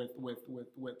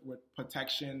with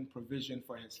protection, provision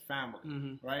for his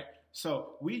family, right?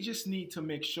 So we just need to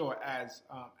make sure as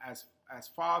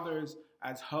fathers,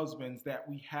 as husbands, that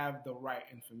we have the right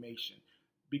information,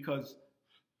 because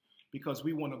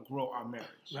we want to grow our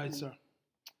marriage. Right, sir.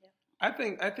 Yeah.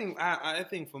 I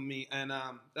think for me, and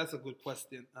that's a good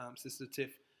question, Sister Tiff.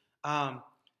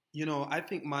 You know, I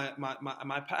think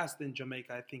my pastor in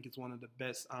Jamaica, I think, is one of the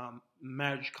best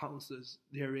marriage counselors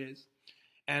there is.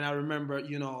 And I remember,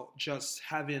 you know, just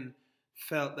having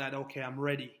felt that, okay, I'm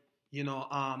ready. You know,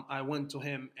 I went to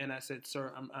him and I said,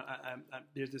 sir,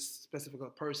 there's this specific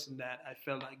person that I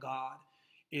felt like God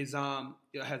is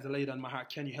has laid on my heart.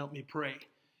 Can you help me pray?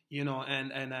 You know,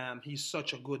 and he's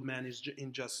such a good man. He's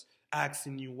in just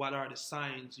asking you what are the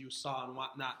signs you saw and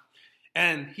whatnot.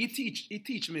 And he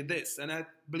teach me this, and I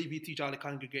believe he teach all the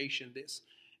congregation this.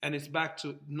 And it's back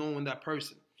to knowing that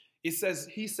person. He says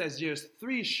there's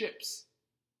 3 ships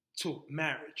to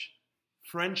marriage.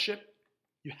 Friendship,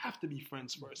 you have to be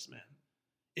friends first, man.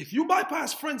 If you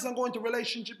bypass friends and go into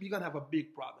relationship, you're gonna have a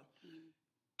big problem.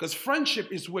 Because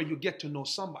friendship is where you get to know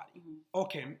somebody.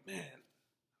 Okay, man,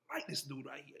 I like this dude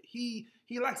right here.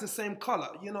 He likes the same color,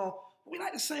 you know. We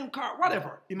like the same car,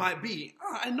 whatever it might be.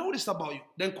 I noticed about you.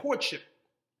 Then courtship,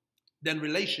 then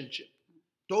relationship.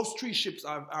 Those 3 ships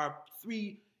are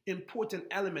 3 important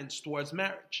elements towards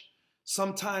marriage.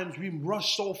 Sometimes we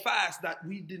rush so fast that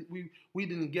we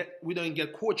didn't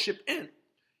get courtship in.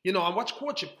 You know, and what's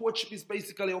courtship? Courtship is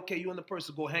basically, okay, you and the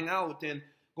person go hang out and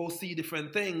go see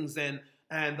different things. And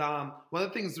one of the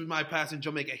things with my pastor in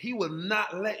Jamaica, he will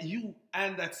not let you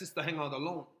and that sister hang out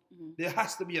alone. There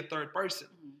has to be a third person.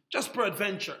 Just per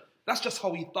adventure. That's just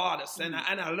how he taught us. And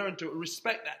I learned to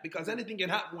respect that, because anything can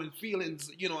happen when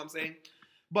feelings, you know what I'm saying?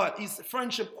 But it's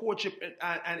friendship, courtship,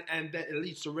 and then it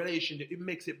leads to relationship. It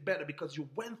makes it better because you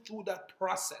went through that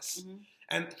process.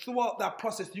 And throughout that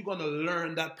process, you're going to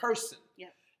learn that person.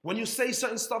 When you say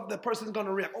certain stuff, the person's going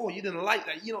to react, oh, you didn't like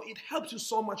that. You know, it helps you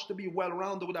so much to be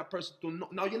well-rounded with that person. To know.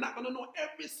 Now, you're not going to know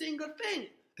every single thing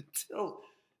until,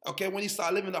 okay, when you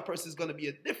start living, that person is going to be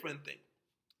a different thing.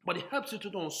 But it helps you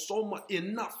to know so much,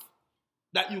 enough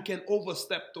that you can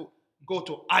overstep to go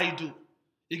to I do.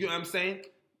 You get what I'm saying?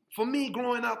 For me,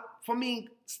 growing up,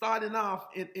 starting off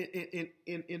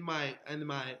in my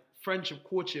friendship,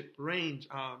 courtship range,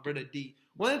 Brother D,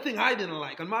 one of the things I didn't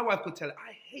like, and my wife could tell it,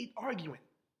 I hate arguing.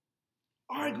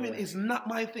 Arguing is not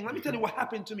my thing. Let me tell you what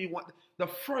happened to me the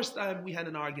first time we had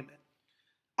an argument.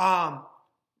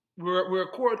 We were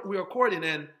recording,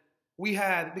 and we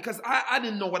had, because I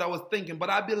didn't know what I was thinking, but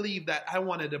I believed that I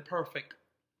wanted a perfect,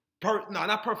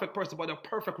 not perfect person, but a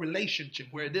perfect relationship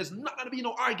where there's not going to be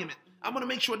no argument. I'm going to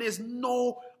make sure there's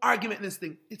no argument in this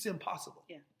thing. It's impossible.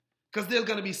 Because there's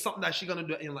going to be something that she's going to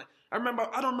do in life. I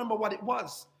don't remember what it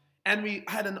was. And we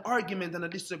had an argument and a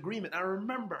disagreement. I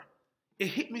remember it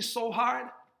hit me so hard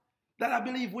that I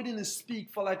believe we didn't speak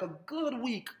for like a good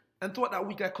week, and throughout that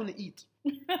week I couldn't eat.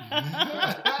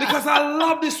 Because I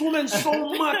love this woman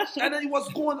so much, and it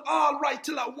was going all right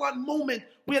till at one moment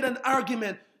we had an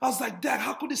argument. I was like, Dad,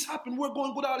 how could this happen? We're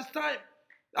going good all this time.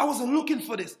 I wasn't looking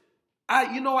for this.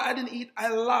 You know what? I didn't eat. I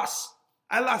lost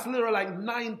literally like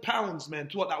 9 pounds, man,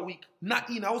 throughout that week. Not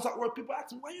eating. I was at work. People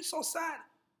asked me, why are you so sad?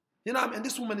 You know what I mean? And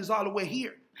this woman is all the way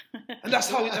here. And that's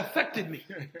how it affected me.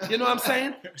 You know what I'm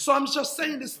saying? So I'm just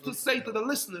saying this to say to the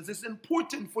listeners, it's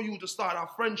important for you to start our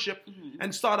friendship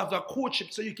and start off our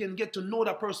courtship so you can get to know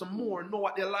that person more, know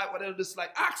what they like, what they're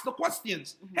dislike. Ask the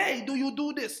questions. Hey, do you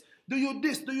do this? Do you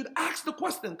this? Do you ask the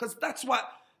question? Because that's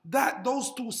what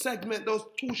those 2 segments, those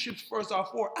 2 ships first are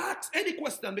for. Ask any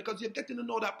question, because you're getting to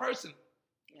know that person.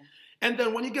 And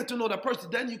then when you get to know that person,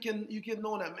 then you can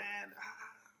know that, man,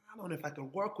 I don't know if I can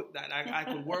work with that. I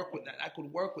could work with that. I could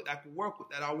work with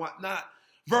that. I want not.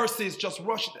 Versus just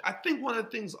rushing it. I think one of the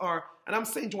things are, and I'm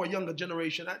saying to our younger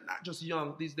generation, not just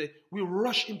young these days, we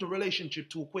rush into relationship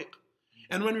too quick.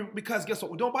 And because guess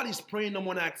what? Nobody's praying no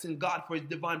more, asking God for His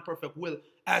divine perfect will,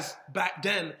 as back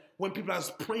then when people are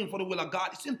praying for the will of God.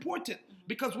 It's important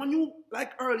because when you,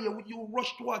 like earlier, when you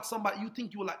rush towards somebody, you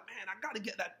think you're like, man, I got to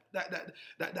get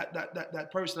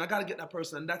that person. I got to get that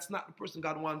person, and that's not the person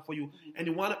God wants for you. And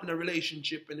you want it in a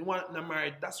relationship, and you want it in a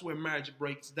marriage. That's where marriage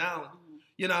breaks down.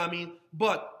 You know what I mean?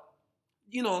 But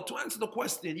you know, to answer the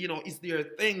question, you know, is there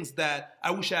things that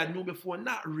I wish I had knew before?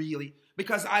 Not really.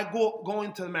 Because I go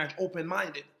into the marriage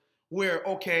open-minded. where,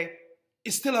 okay,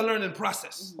 it's still a learning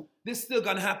process. This is still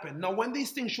gonna happen. Now, when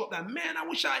these things show up, that man, I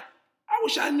wish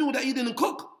I knew that he didn't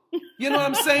cook. You know what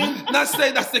I'm saying? Not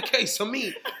saying that's the case for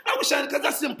me. I wish because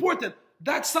that's important.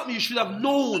 That's something you should have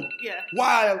known. Yeah.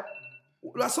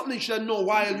 That's something you should have known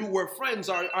while you were friends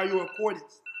or you were courting.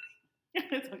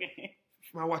 It's okay.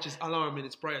 My watch is alarming.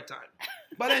 It's prayer time.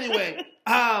 But anyway,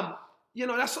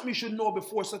 that's something you should know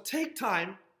before. So take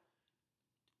time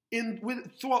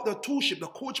throughout the toolship, the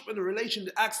coachship, and the relation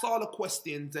to ask all the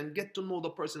questions and get to know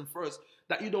the person first.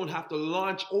 That you don't have to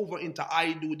launch over into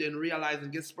I do, then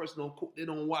realizing this person don't cook, they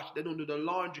don't wash, they don't do the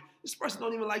laundry. This person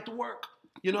don't even like to work.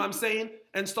 You know what I'm saying?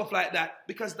 And stuff like that.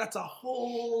 Because that's a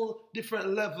whole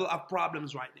different level of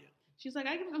problems right there. She's like,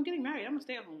 I'm getting married. I'm gonna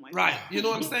stay at home. Right. You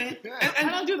know what I'm saying? And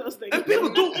I don't do those things. And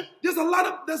people do. There's a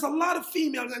lot of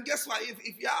females, and guess what?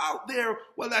 If you're out there,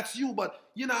 well, that's you. But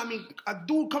you know, what I mean, a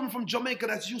dude coming from Jamaica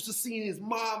that's used to seeing his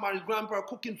mom or his grandpa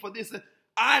cooking for this.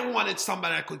 I wanted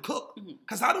somebody that could cook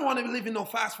because I don't want to live in no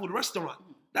fast food restaurant.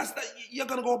 You're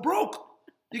gonna go broke.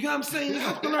 You know what I'm saying? You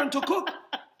have to learn to cook.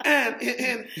 And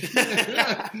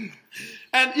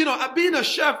being a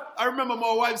chef, I remember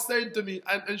my wife saying to me,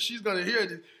 and she's gonna hear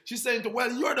this. She's saying,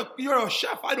 "Well, you're a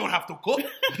chef. I don't have to cook."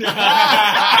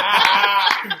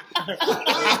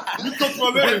 You cook for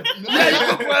a living. Yeah, you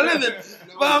cook for a living.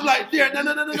 But I'm like, dear,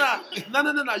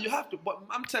 no. You have to. But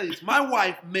I'm telling you, my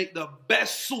wife make the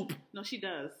best soup. No, she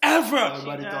does. Ever.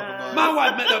 Everybody talk about My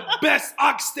wife made the best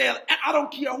oxtail.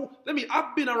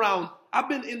 I've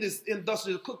been in this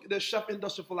industry, the chef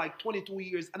industry for like 22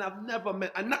 years, and I've never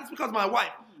met, and that's because of my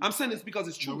wife. I'm saying this because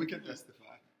it's true. No, we can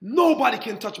testify. Nobody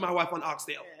can touch my wife on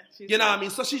oxtail. Yeah, you know what I mean?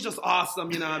 So she's just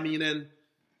awesome, you know what I mean? And,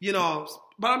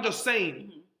 but I'm just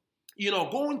saying,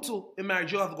 going to a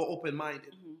marriage, you have to go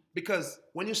open-minded. Because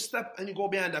when you step and you go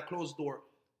behind that closed door,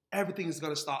 everything is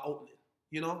going to start opening.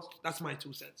 That's my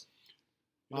 2 cents.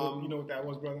 You know what that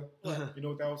was, brother? You know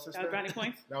what that was, sister? That was brownie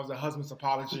points? That was a husband's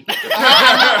apology.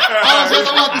 I was just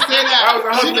about to say that. That was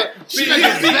a husband.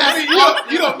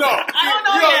 You don't know. I don't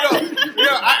know.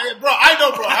 I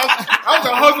know, bro. That was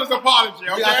a husband's apology,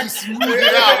 okay? We have to smooth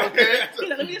it out, okay?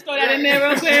 Let me just throw that in there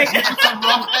real quick. Some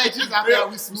rough edges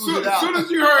after we smooth it out. As soon as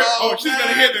you heard, she's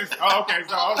going to hear this. Oh, okay.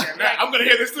 So, I'm going to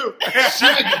hear this too. She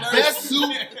had the best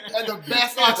soup and the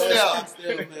best oxtail.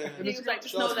 And he was like,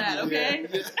 just know that,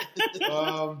 okay?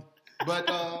 But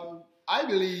I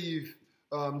believe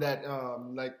that,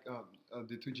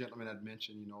 the 2 gentlemen had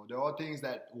mentioned, there are things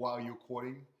that while you're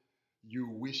courting, you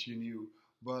wish you knew.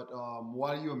 But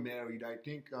while you're married, I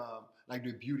think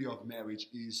the beauty of marriage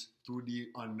is through the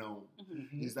unknown.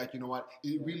 It's like,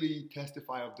 it really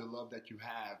testifies of the love that you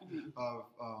have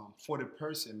for the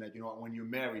person that, when you're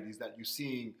married, is that you're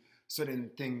seeing certain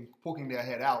thing poking their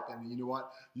head out, and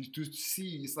to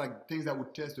see, it's like things that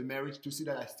would test the marriage, to see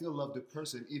that I still love the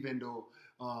person, even though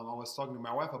I was talking to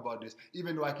my wife about this,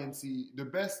 even though I can see the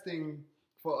best thing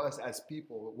for us as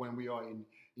people when we are in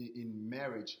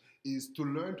marriage is to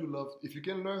learn to love. If you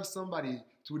can learn somebody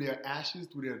through their ashes,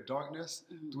 through their darkness,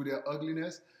 through their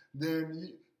ugliness,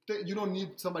 then you don't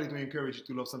need somebody to encourage you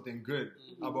to love something good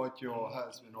about your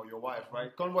husband or your wife,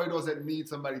 right? Conroy doesn't need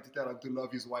somebody to tell him to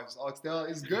love his wife's oxtail.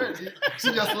 It's good.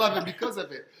 She just loves it because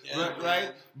of it,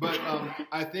 right? But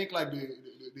I think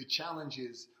the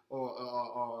challenges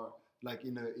are like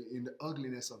in the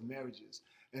ugliness of marriages.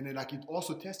 And then it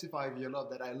also testifies of your love,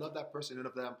 that I love that person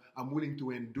enough that I'm willing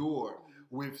to endure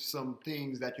with some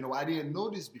things that, I didn't know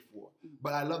this before.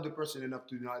 But I love the person enough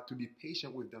to be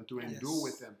patient with them, to endure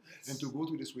with them, and to go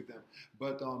through this with them.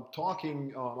 But I'm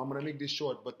going to make this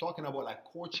short, but talking about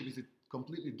courtship is a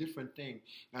completely different thing.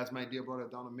 As my dear brother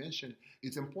Donna mentioned,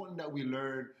 it's important that we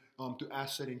learn to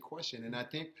ask certain questions. And I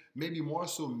think maybe more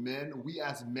so we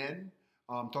as men,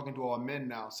 talking to our men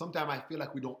now, sometimes I feel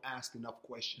like we don't ask enough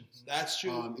questions. That's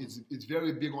true. It's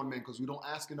very big on men because we don't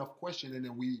ask enough questions, and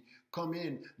then we come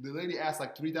in. The lady asks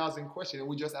 3,000 questions, and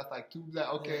we just ask 2.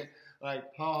 Okay,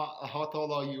 how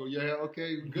tall are you? Yeah,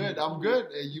 okay, good. I'm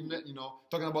good. And you met,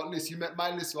 talking about list. You met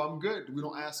my list, so I'm good. We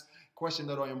don't ask questions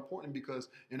that are important because,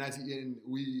 and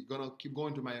we gonna keep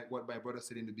going to what my brother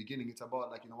said in the beginning. It's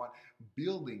about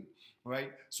building.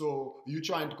 Right? So you're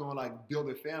trying to build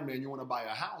a family and you want to buy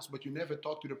a house, but you never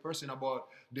talk to the person about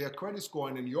their credit score,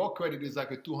 and then your credit is a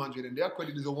 200 and their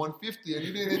credit is a 150, and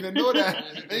you didn't even know that.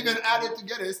 And even add it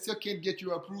together, it still can't get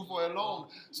you approved for a loan.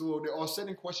 So there are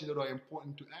certain questions that are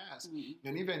important to ask.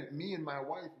 And even me and my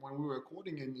wife, when we were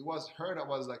courting, and it was her that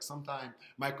was sometimes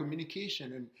my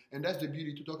communication, and that's the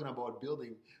beauty to talking about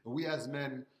building. We as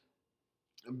men,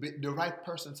 the right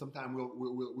person sometimes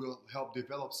will help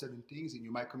develop certain things in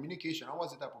you. My communication, I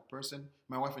was the type of person,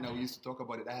 my wife and I, we used to talk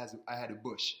about it. I had a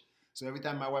bush. So every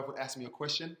time my wife would ask me a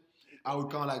question, I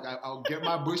would kind of like, I'll get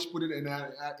my bush, put it in,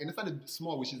 and it's not a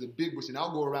small bush, it's a big bush, and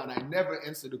I'll go around. I never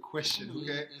answer the question,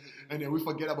 okay? And then we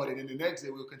forget about it, and the next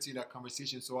day we'll continue that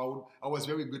conversation. So I was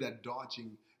very good at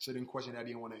dodging certain questions I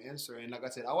didn't want to answer. And like I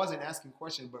said, I wasn't asking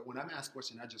questions, but when I'm asked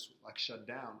questions, I just like shut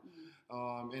down.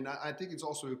 And I think it's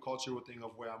also a cultural thing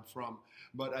of where I'm from.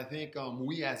 But I think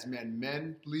we as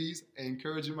men, please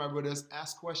encourage my brothers,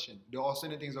 ask questions. There are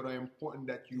certain things that are important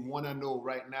that you want to know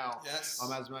right now. Yes.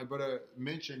 As my brother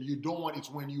mentioned, you don't want,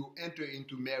 it's when you enter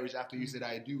into marriage after you said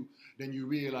I do, then you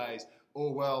realize,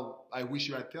 oh, well, I wish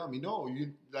you had tell me. No,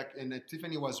 you like, and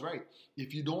Tiffany was right.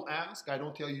 If you don't ask, I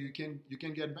don't tell you, you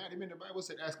can get mad. Even the Bible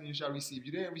said, ask and you shall receive.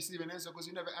 You didn't receive an answer because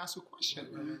you never asked a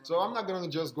question. So I'm not going to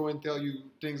just go and tell you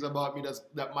things about me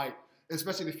that might,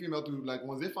 especially the female too, like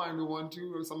once they find the one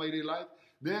too or somebody they like,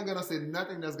 they ain't going to say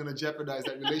nothing that's going to jeopardize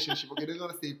that relationship. Okay, they're going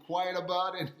to stay quiet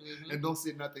about it and don't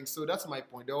say nothing. So that's my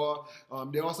point. There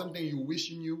are some things you wish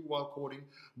you knew while courting,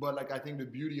 but like I think the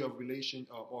beauty of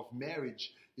of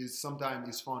marriage is sometimes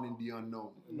is found in the unknown.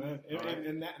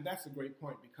 And that's a great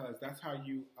point, because that's how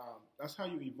you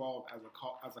evolve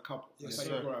as a couple. Yes, that's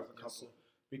how you sir. grow as a couple. Yes,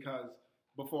 because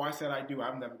before I said I do,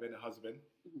 I've never been a husband,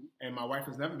 and my wife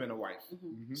has never been a wife.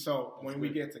 So when we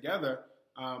get together,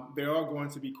 there are going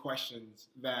to be questions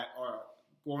that are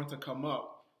going to come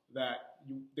up that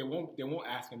they won't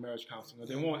ask in marriage counseling, or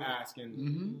they won't ask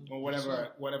in or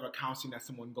whatever counseling that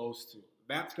someone goes to.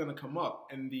 That's going to come up,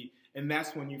 and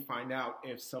that's when you find out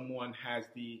if someone has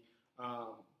the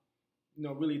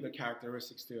really the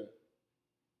characteristics to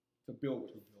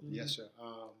build with. Yes, sir.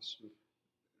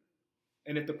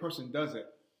 And if the person doesn't,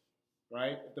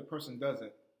 right? If the person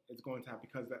doesn't, it's going to happen,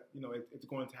 because that it's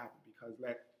going to happen, because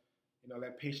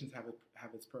let patience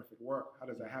have its perfect work. How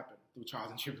does that happen? Through trials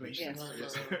and tribulations.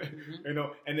 Yes.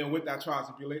 And then with that trials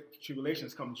and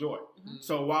tribulations come joy.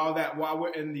 So while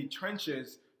we're in the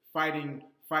trenches fighting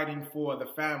for the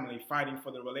family, fighting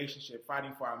for the relationship,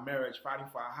 fighting for our marriage, fighting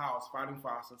for our house, fighting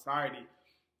for our society,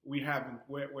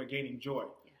 we're gaining joy.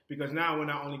 Because now we're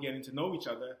not only getting to know each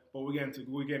other, but we're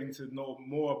getting to know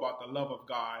more about the love of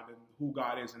God and who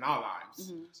God is in our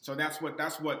lives. So that's one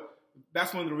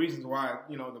of the reasons why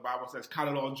the Bible says count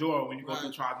it all joy when you go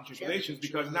through trials and tribulations,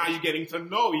 because now you're getting to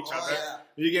know each other.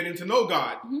 You're getting to know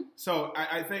God. So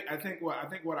I think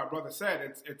what our brother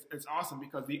said, it's awesome,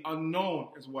 because the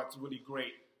unknown is what's really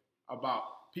great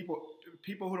about people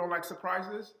who don't like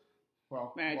surprises.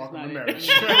 Well, welcome to marriage.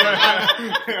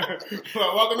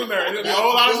 Well, welcome to marriage. There'll be a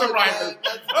whole lot of surprises.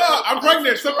 Oh, I'm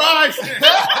pregnant. Surprise! I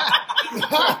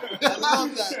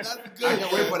love that. That's good. I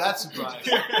can't wait for that surprise.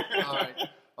 All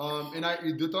right.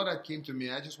 And the thought that came to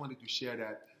me, I just wanted to share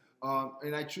that.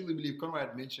 And I truly believe, Conroy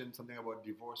had mentioned something about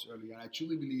divorce earlier, and I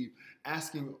truly believe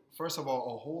asking, first of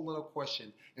all, a whole lot of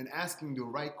question, and asking the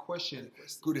right question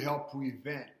could help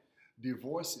prevent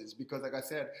divorces. Because like I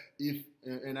said,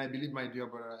 and I believe my dear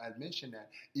brother had mentioned that,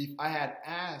 if I had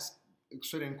asked a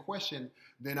certain question,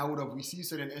 then I would have received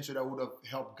certain answer that would have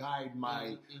helped guide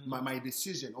my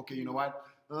decision. Okay, you know what?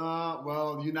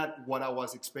 Well, you're not what I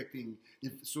was expecting.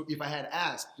 If I had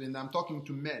asked, and I'm talking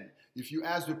to men, if you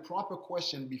ask the proper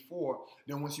question before,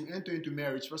 then once you enter into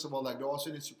marriage, first of all, like there are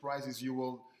certain surprises you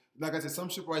will. Like I said, some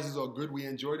surprises are good. We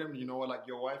enjoy them. You know what? Like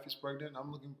your wife is pregnant.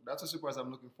 That's a surprise I'm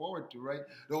looking forward to, right?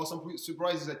 There are some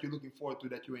surprises that you're looking forward to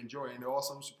that you enjoy, and there are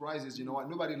some surprises. You know what?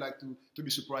 Nobody like to be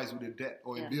surprised with a debt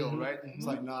or a bill, right? It's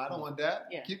like, no, I don't want that.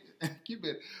 Yeah. Keep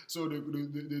it. So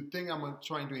the thing I'm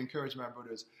trying to encourage my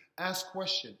brothers: ask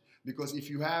questions. Because if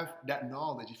you have that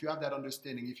knowledge, if you have that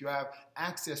understanding, if you have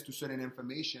access to certain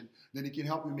information, then it can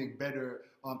help you make better,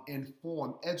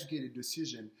 informed, educated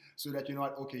decision. So that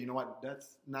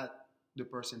that's not the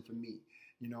person for me,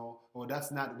 or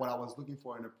that's not what I was looking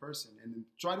for in a person. And then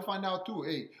try to find out too.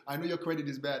 Hey, I know your credit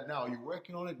is bad now. Are you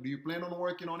working on it? Do you plan on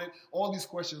working on it? All these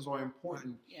questions are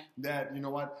important. Yeah. That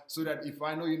so that if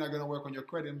I know you're not gonna work on your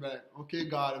credit, I'm like, okay,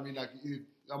 God,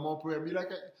 I'm on prayer. Be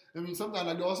like, sometimes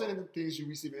like there are certain things you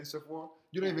receive answer for.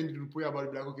 You don't even need to pray about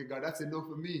it. Be like, okay, God, that's enough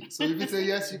for me. So if you say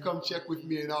yes, you come check with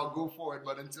me and I'll go for it.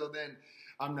 But until then,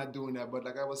 I'm not doing that. But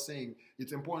like I was saying,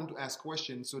 it's important to ask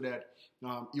questions so that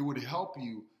it would help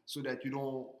you, so that you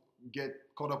don't get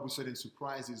caught up with certain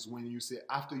surprises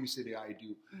after you say the I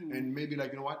do. And maybe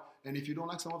like, and if you don't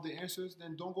like some of the answers,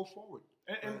 then don't go forward.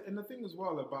 And the thing as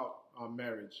well about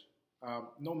marriage,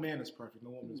 no man is perfect,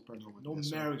 no woman is perfect, no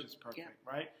marriage is perfect,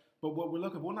 right? But what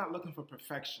we're not looking for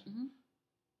perfection,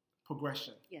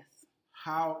 progression. Yes.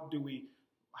 How do we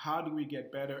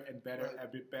get better and better,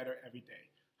 every day?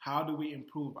 How do we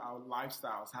improve our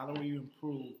lifestyles? How do we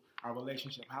improve our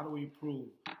relationship? How do we improve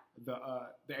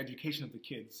the education of the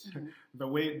kids, the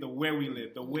way we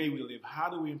live. How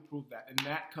do we improve that? And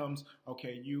that comes,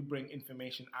 okay, you bring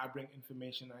information, I bring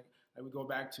information. I would go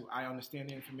back to, I understand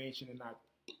the information and I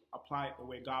apply it the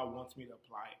way God wants me to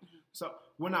apply it. So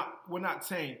we're not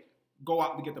saying go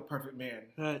out to get the perfect man,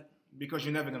 Right. because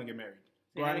you're never going to get married.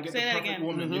 Go Say out that- and get say the that perfect again.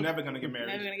 woman. You're never going to get Never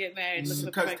married. gonna get married. Look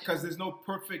for perfection. Because there's no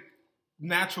perfect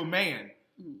natural man.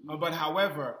 But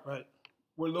however, Right.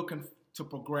 we're looking to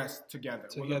progress together.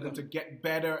 We're Together. looking to get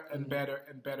better and better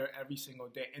and better every single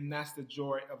day. And that's the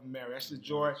joy of marriage. That's the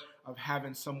joy of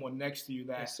having someone next to you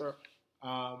that, Yes, sir.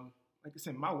 like I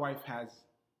said, my wife has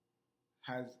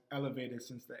elevated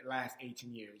since the last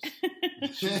 18 years.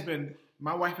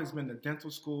 My wife has been to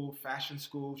dental school, fashion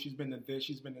school. She's been to this,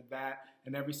 she's been to that.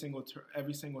 And every single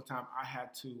time I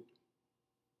had to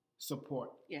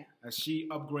support. Yeah. As she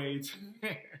upgrades,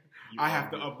 I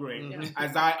have to upgrade. Yeah.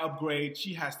 As I upgrade,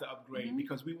 she has to upgrade,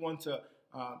 because we want to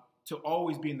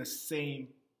always be in the same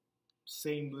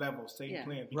level, same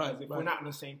plan. Because if we're not on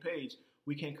the same page,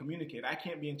 we can't communicate. I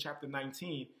can't be in chapter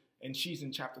 19 and she's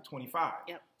in chapter 25.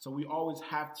 Yep. So we always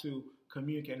have to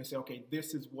communicate and say, okay,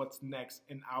 this is what's next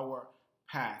in our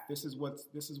path. This is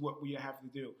what we have to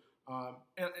do.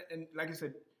 And like I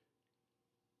said,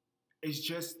 it's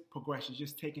just progression. It's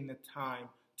just taking the time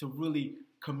to really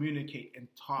communicate and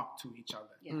talk to each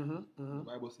other. Yeah. The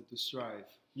Bible said to strive.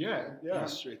 Yeah.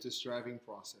 It's a striving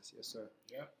process. Yes, sir.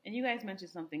 Yeah. And you guys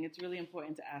mentioned something. It's really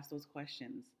important to ask those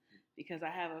questions, because I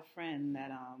have a friend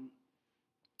that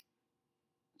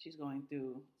she's going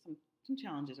through some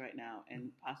challenges right now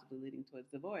and possibly leading towards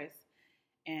divorce.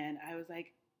 And I was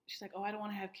like, she's like, oh, I don't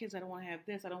want to have kids. I don't want to have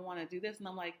this. I don't want to do this. And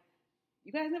I'm like,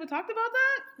 you guys never talked about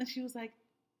that? And she was like,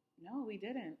 no, we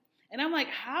didn't. And I'm like,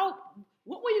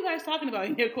 what were you guys talking about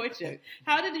in your courtship?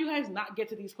 How did you guys not get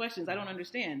to these questions? I don't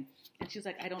understand. And she's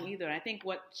like, I don't either. I think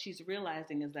what she's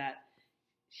realizing is that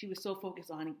she was so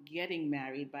focused on getting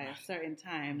married by a certain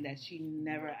time that she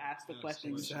never asked the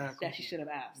questions that she should have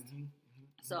asked.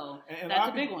 So And that's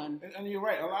a big one. And you're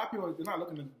right. A lot of people, they're not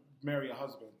looking to marry a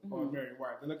husband or marry a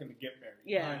wife. They're looking to get married.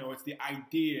 Yeah. You know, it's the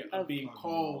idea of being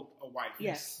called a wife.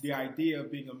 Yes. The idea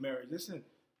of being a marriage. Listen,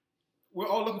 we're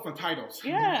all looking for titles.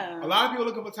 Yeah. A lot of people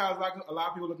looking for titles. A lot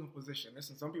of people looking for position.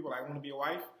 Listen, some people I want to be a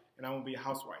wife and I want to be a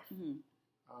housewife.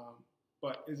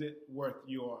 But is it worth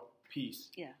your peace?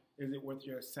 Yeah. Is it worth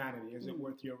your sanity? Is it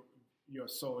worth your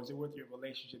soul? Is it worth your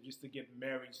relationship just to get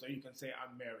married so you can say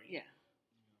I'm married? Yeah.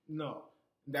 No.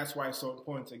 That's why it's so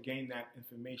important to gain that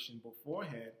information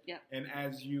beforehand. Yeah. And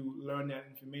as you learn that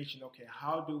information, okay,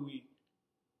 how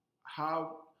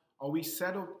are we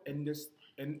settled in this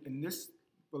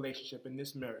relationship, in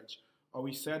this marriage? Are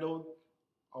we settled?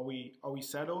 Are we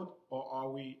settled, or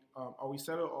are we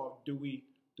settled, or do we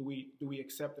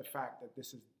accept the fact that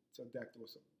this is till death do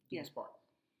us part?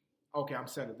 Okay, I'm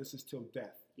settled. This is till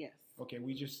death. Yes. Okay,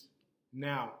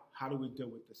 now, how do we deal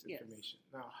with this information?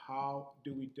 Now, how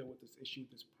do we deal with this issue,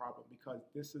 this problem? Because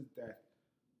this is death.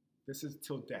 This is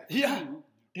till death. Yeah,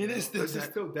 it is still This is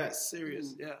still death.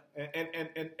 serious. Yeah,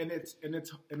 And it's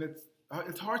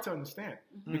hard to understand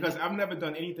because I've never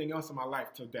done anything else in my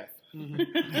life till death. I've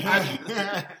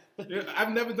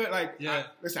never done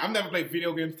listen. I've never played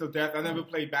video games till death. I never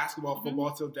played basketball,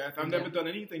 football till death. I've never done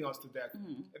anything else to death.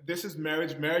 This is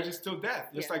marriage. Marriage is till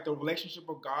death. Just like the relationship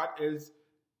with God is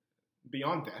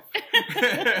beyond death.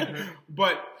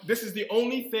 But this is the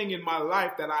only thing in my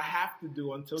life that I have to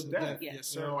do until death. Yes,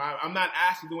 sir. You know, I'm not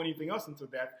asked to do anything else until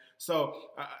death. So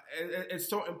it's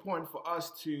so important for us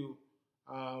to,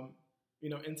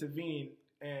 intervene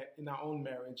in our own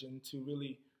marriage and to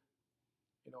really,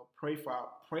 pray for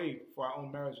our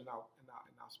own marriage and our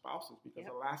spouses, because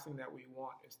the last thing that we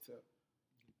want is to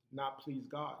not please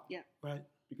God. Yeah. Right.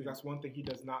 Because that's one thing He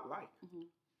does not like.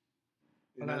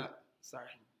 Sorry.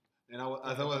 And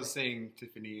as I was saying,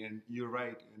 Tiffany, and you're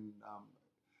right, and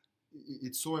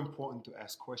it's so important to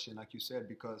ask questions, like you said,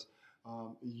 because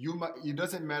it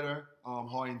doesn't matter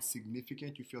how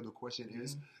insignificant you feel the question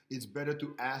is. It's better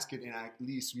to ask it and at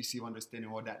least receive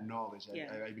understanding or that knowledge.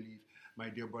 I believe my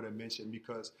dear brother mentioned,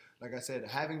 because, like I said,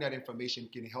 having that information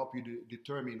can help you to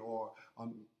determine or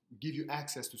give you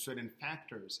access to certain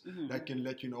factors that can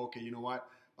let you know, okay, you know what?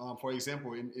 For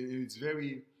example, it's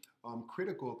very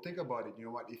critical. Think about it. You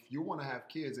know what? If you want to have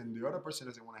kids and the other person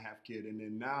doesn't want to have kids, and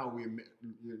then now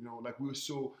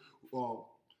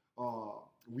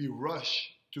we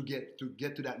rush to get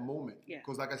to that moment. Yeah.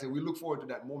 Because like I said, we look forward to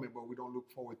that moment, but we don't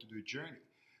look forward to the journey.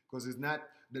 because it's not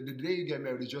the day you get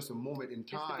married is just a moment in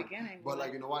time. It's the beginning. But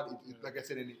like, you know what? Like I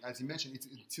said, and as you mentioned, it's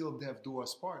until death do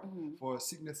us part for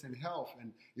sickness and health,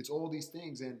 and it's all these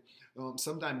things. And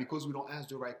sometimes because we don't ask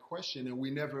the right question and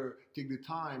we never take the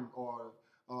time or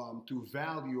to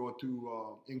value or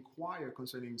to inquire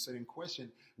concerning certain question,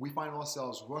 we find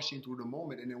ourselves rushing through the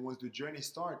moment. And then once the journey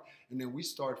starts, and then we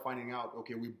start finding out,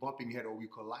 okay, we're bumping head or we're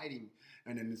colliding.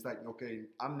 And then it's like, okay,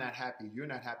 I'm not happy. You're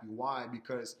not happy. Why?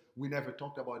 Because we never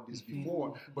talked about this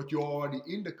before, but you're already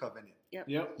in the covenant.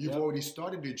 You've already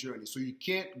started the journey. So you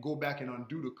can't go back and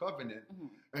undo the covenant.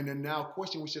 And then now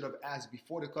question we should have asked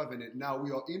before the covenant. Now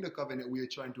we are in the covenant. We are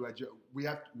trying to address, we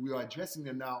are addressing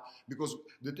them now, because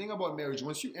the thing about marriage,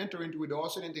 once you enter into it, there are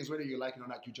certain things, whether you like it or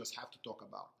not, you just have to talk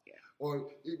about.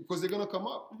 Or because they're going to come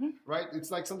up, right?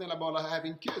 It's like something about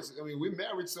having kids. I mean, we're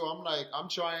married, so I'm like, I'm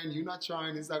trying, you're not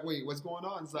trying. It's like, wait, what's going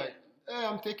on? It's like, hey,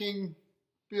 I'm taking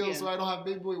pills so I don't have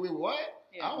baby boy. Wait, what?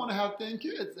 I want to have 10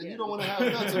 kids, and you don't want to have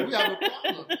none, so we have a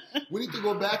problem. We need to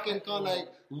go back and kind of like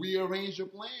rearrange the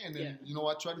plan, and you know,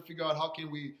 I try to figure out how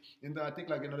can we. And I think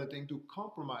like another thing to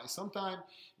compromise. Sometimes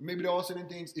maybe there are certain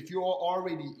things. If you're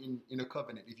already in a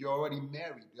covenant, if you're already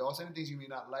married, there are certain things you may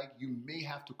not like. You may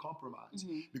have to compromise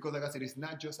because, like I said, it's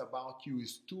not just about you.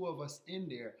 It's two of us in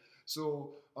there.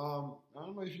 So I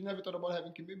don't know if you never thought about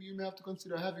having kids. Maybe you may have to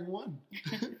consider having one.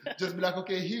 Just be like,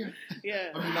 okay, here.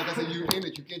 I mean, like I said, you're in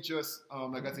it. You can't just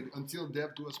like I said, until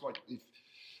death do us part. If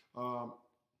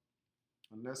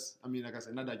unless, I mean, like I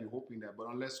said, not that you're hoping that, but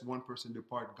unless one person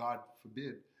depart, God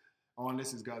forbid, or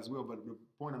unless it's God's will. But the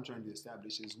point I'm trying to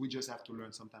establish is we just have to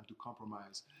learn sometimes to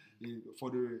compromise for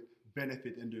the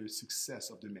benefit and the success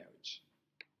of the marriage.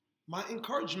 My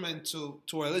encouragement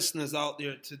to our listeners out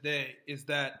there today is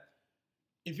that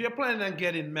if you're planning on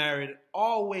getting married,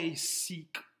 always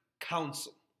seek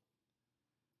counsel.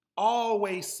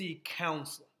 Always seek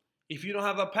counsel. If you don't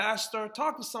have a pastor,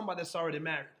 talk to somebody that's already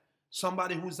married,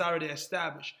 somebody who's already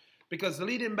established. Because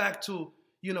leading back to,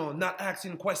 you know, not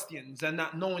asking questions and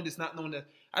not knowing this, not knowing that,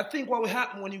 I think what will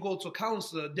happen when you go to a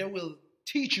counselor, they will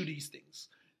teach you these things.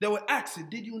 They will ask you,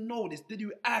 did you know this? Did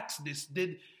you ask this?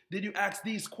 Did you ask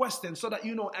these questions, so that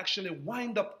you don't actually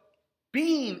wind up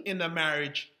being in a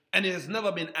marriage and it has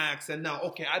never been asked, and now,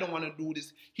 okay, I don't want to do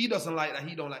this. He doesn't like that.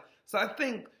 He don't like. So I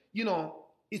think, you know,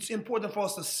 it's important for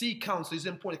us to seek counsel. It's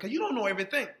important because you don't know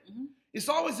everything. It's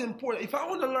always important. If I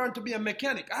want to learn to be a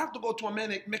mechanic, I have to go to a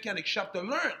mechanic shop to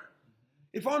learn.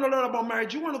 If I want to learn about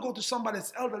marriage, you want to go to somebody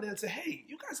that's elderly and say, hey,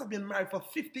 you guys have been married for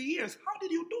 50 years. How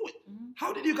did you do it?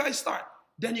 How did you guys start?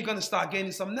 Then you're going to start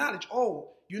gaining some knowledge. Oh,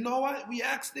 you know what? We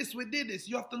asked this, we did this.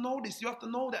 You have to know this, you have to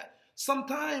know that.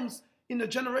 Sometimes in the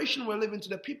generation we're living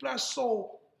today, people are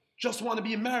so just want to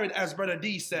be married, as Brother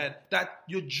D said, that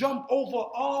you jump over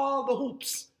all the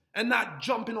hoops and not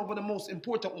jumping over the most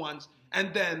important ones.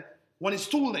 And then when it's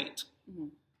too late,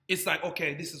 it's like,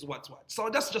 okay, this is what's what. So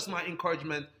that's just my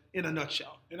encouragement in a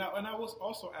nutshell. And I will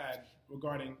also add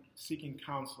regarding seeking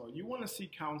counsel. You want to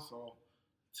seek counsel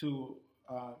to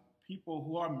people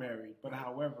who are married, but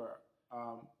however,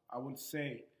 I would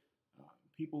say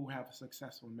people who have a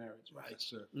successful marriage. Right,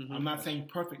 sir. I'm not saying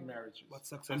perfect marriages. But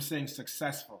successful. I'm saying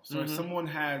successful. So if someone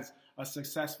has a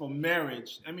successful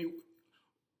marriage, I mean,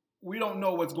 we don't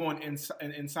know what's going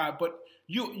inside, but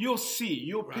you'll see.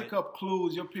 You'll pick up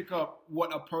clues. You'll pick up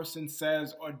what a person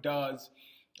says or does,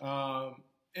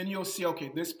 and you'll see.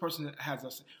 Okay, this person has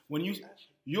a. When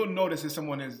you'll notice if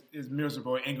someone is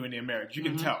miserable or angry in their marriage. You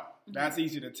can tell. That's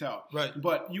easy to tell. Right.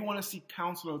 But you want to seek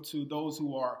counsel to those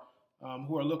who are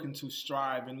looking to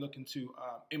strive and looking to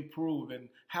improve and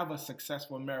have a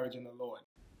successful marriage in the Lord.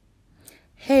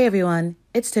 Hey everyone,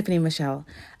 it's Tiffany Michelle.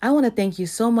 I want to thank you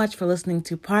so much for listening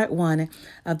to part 1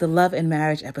 of the Love and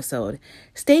Marriage episode.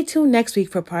 Stay tuned next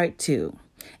week for part 2.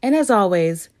 And as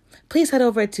always, please head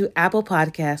over to Apple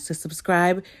Podcasts to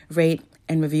subscribe, rate,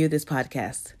 and review this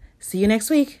podcast. See you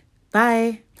next week.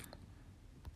 Bye.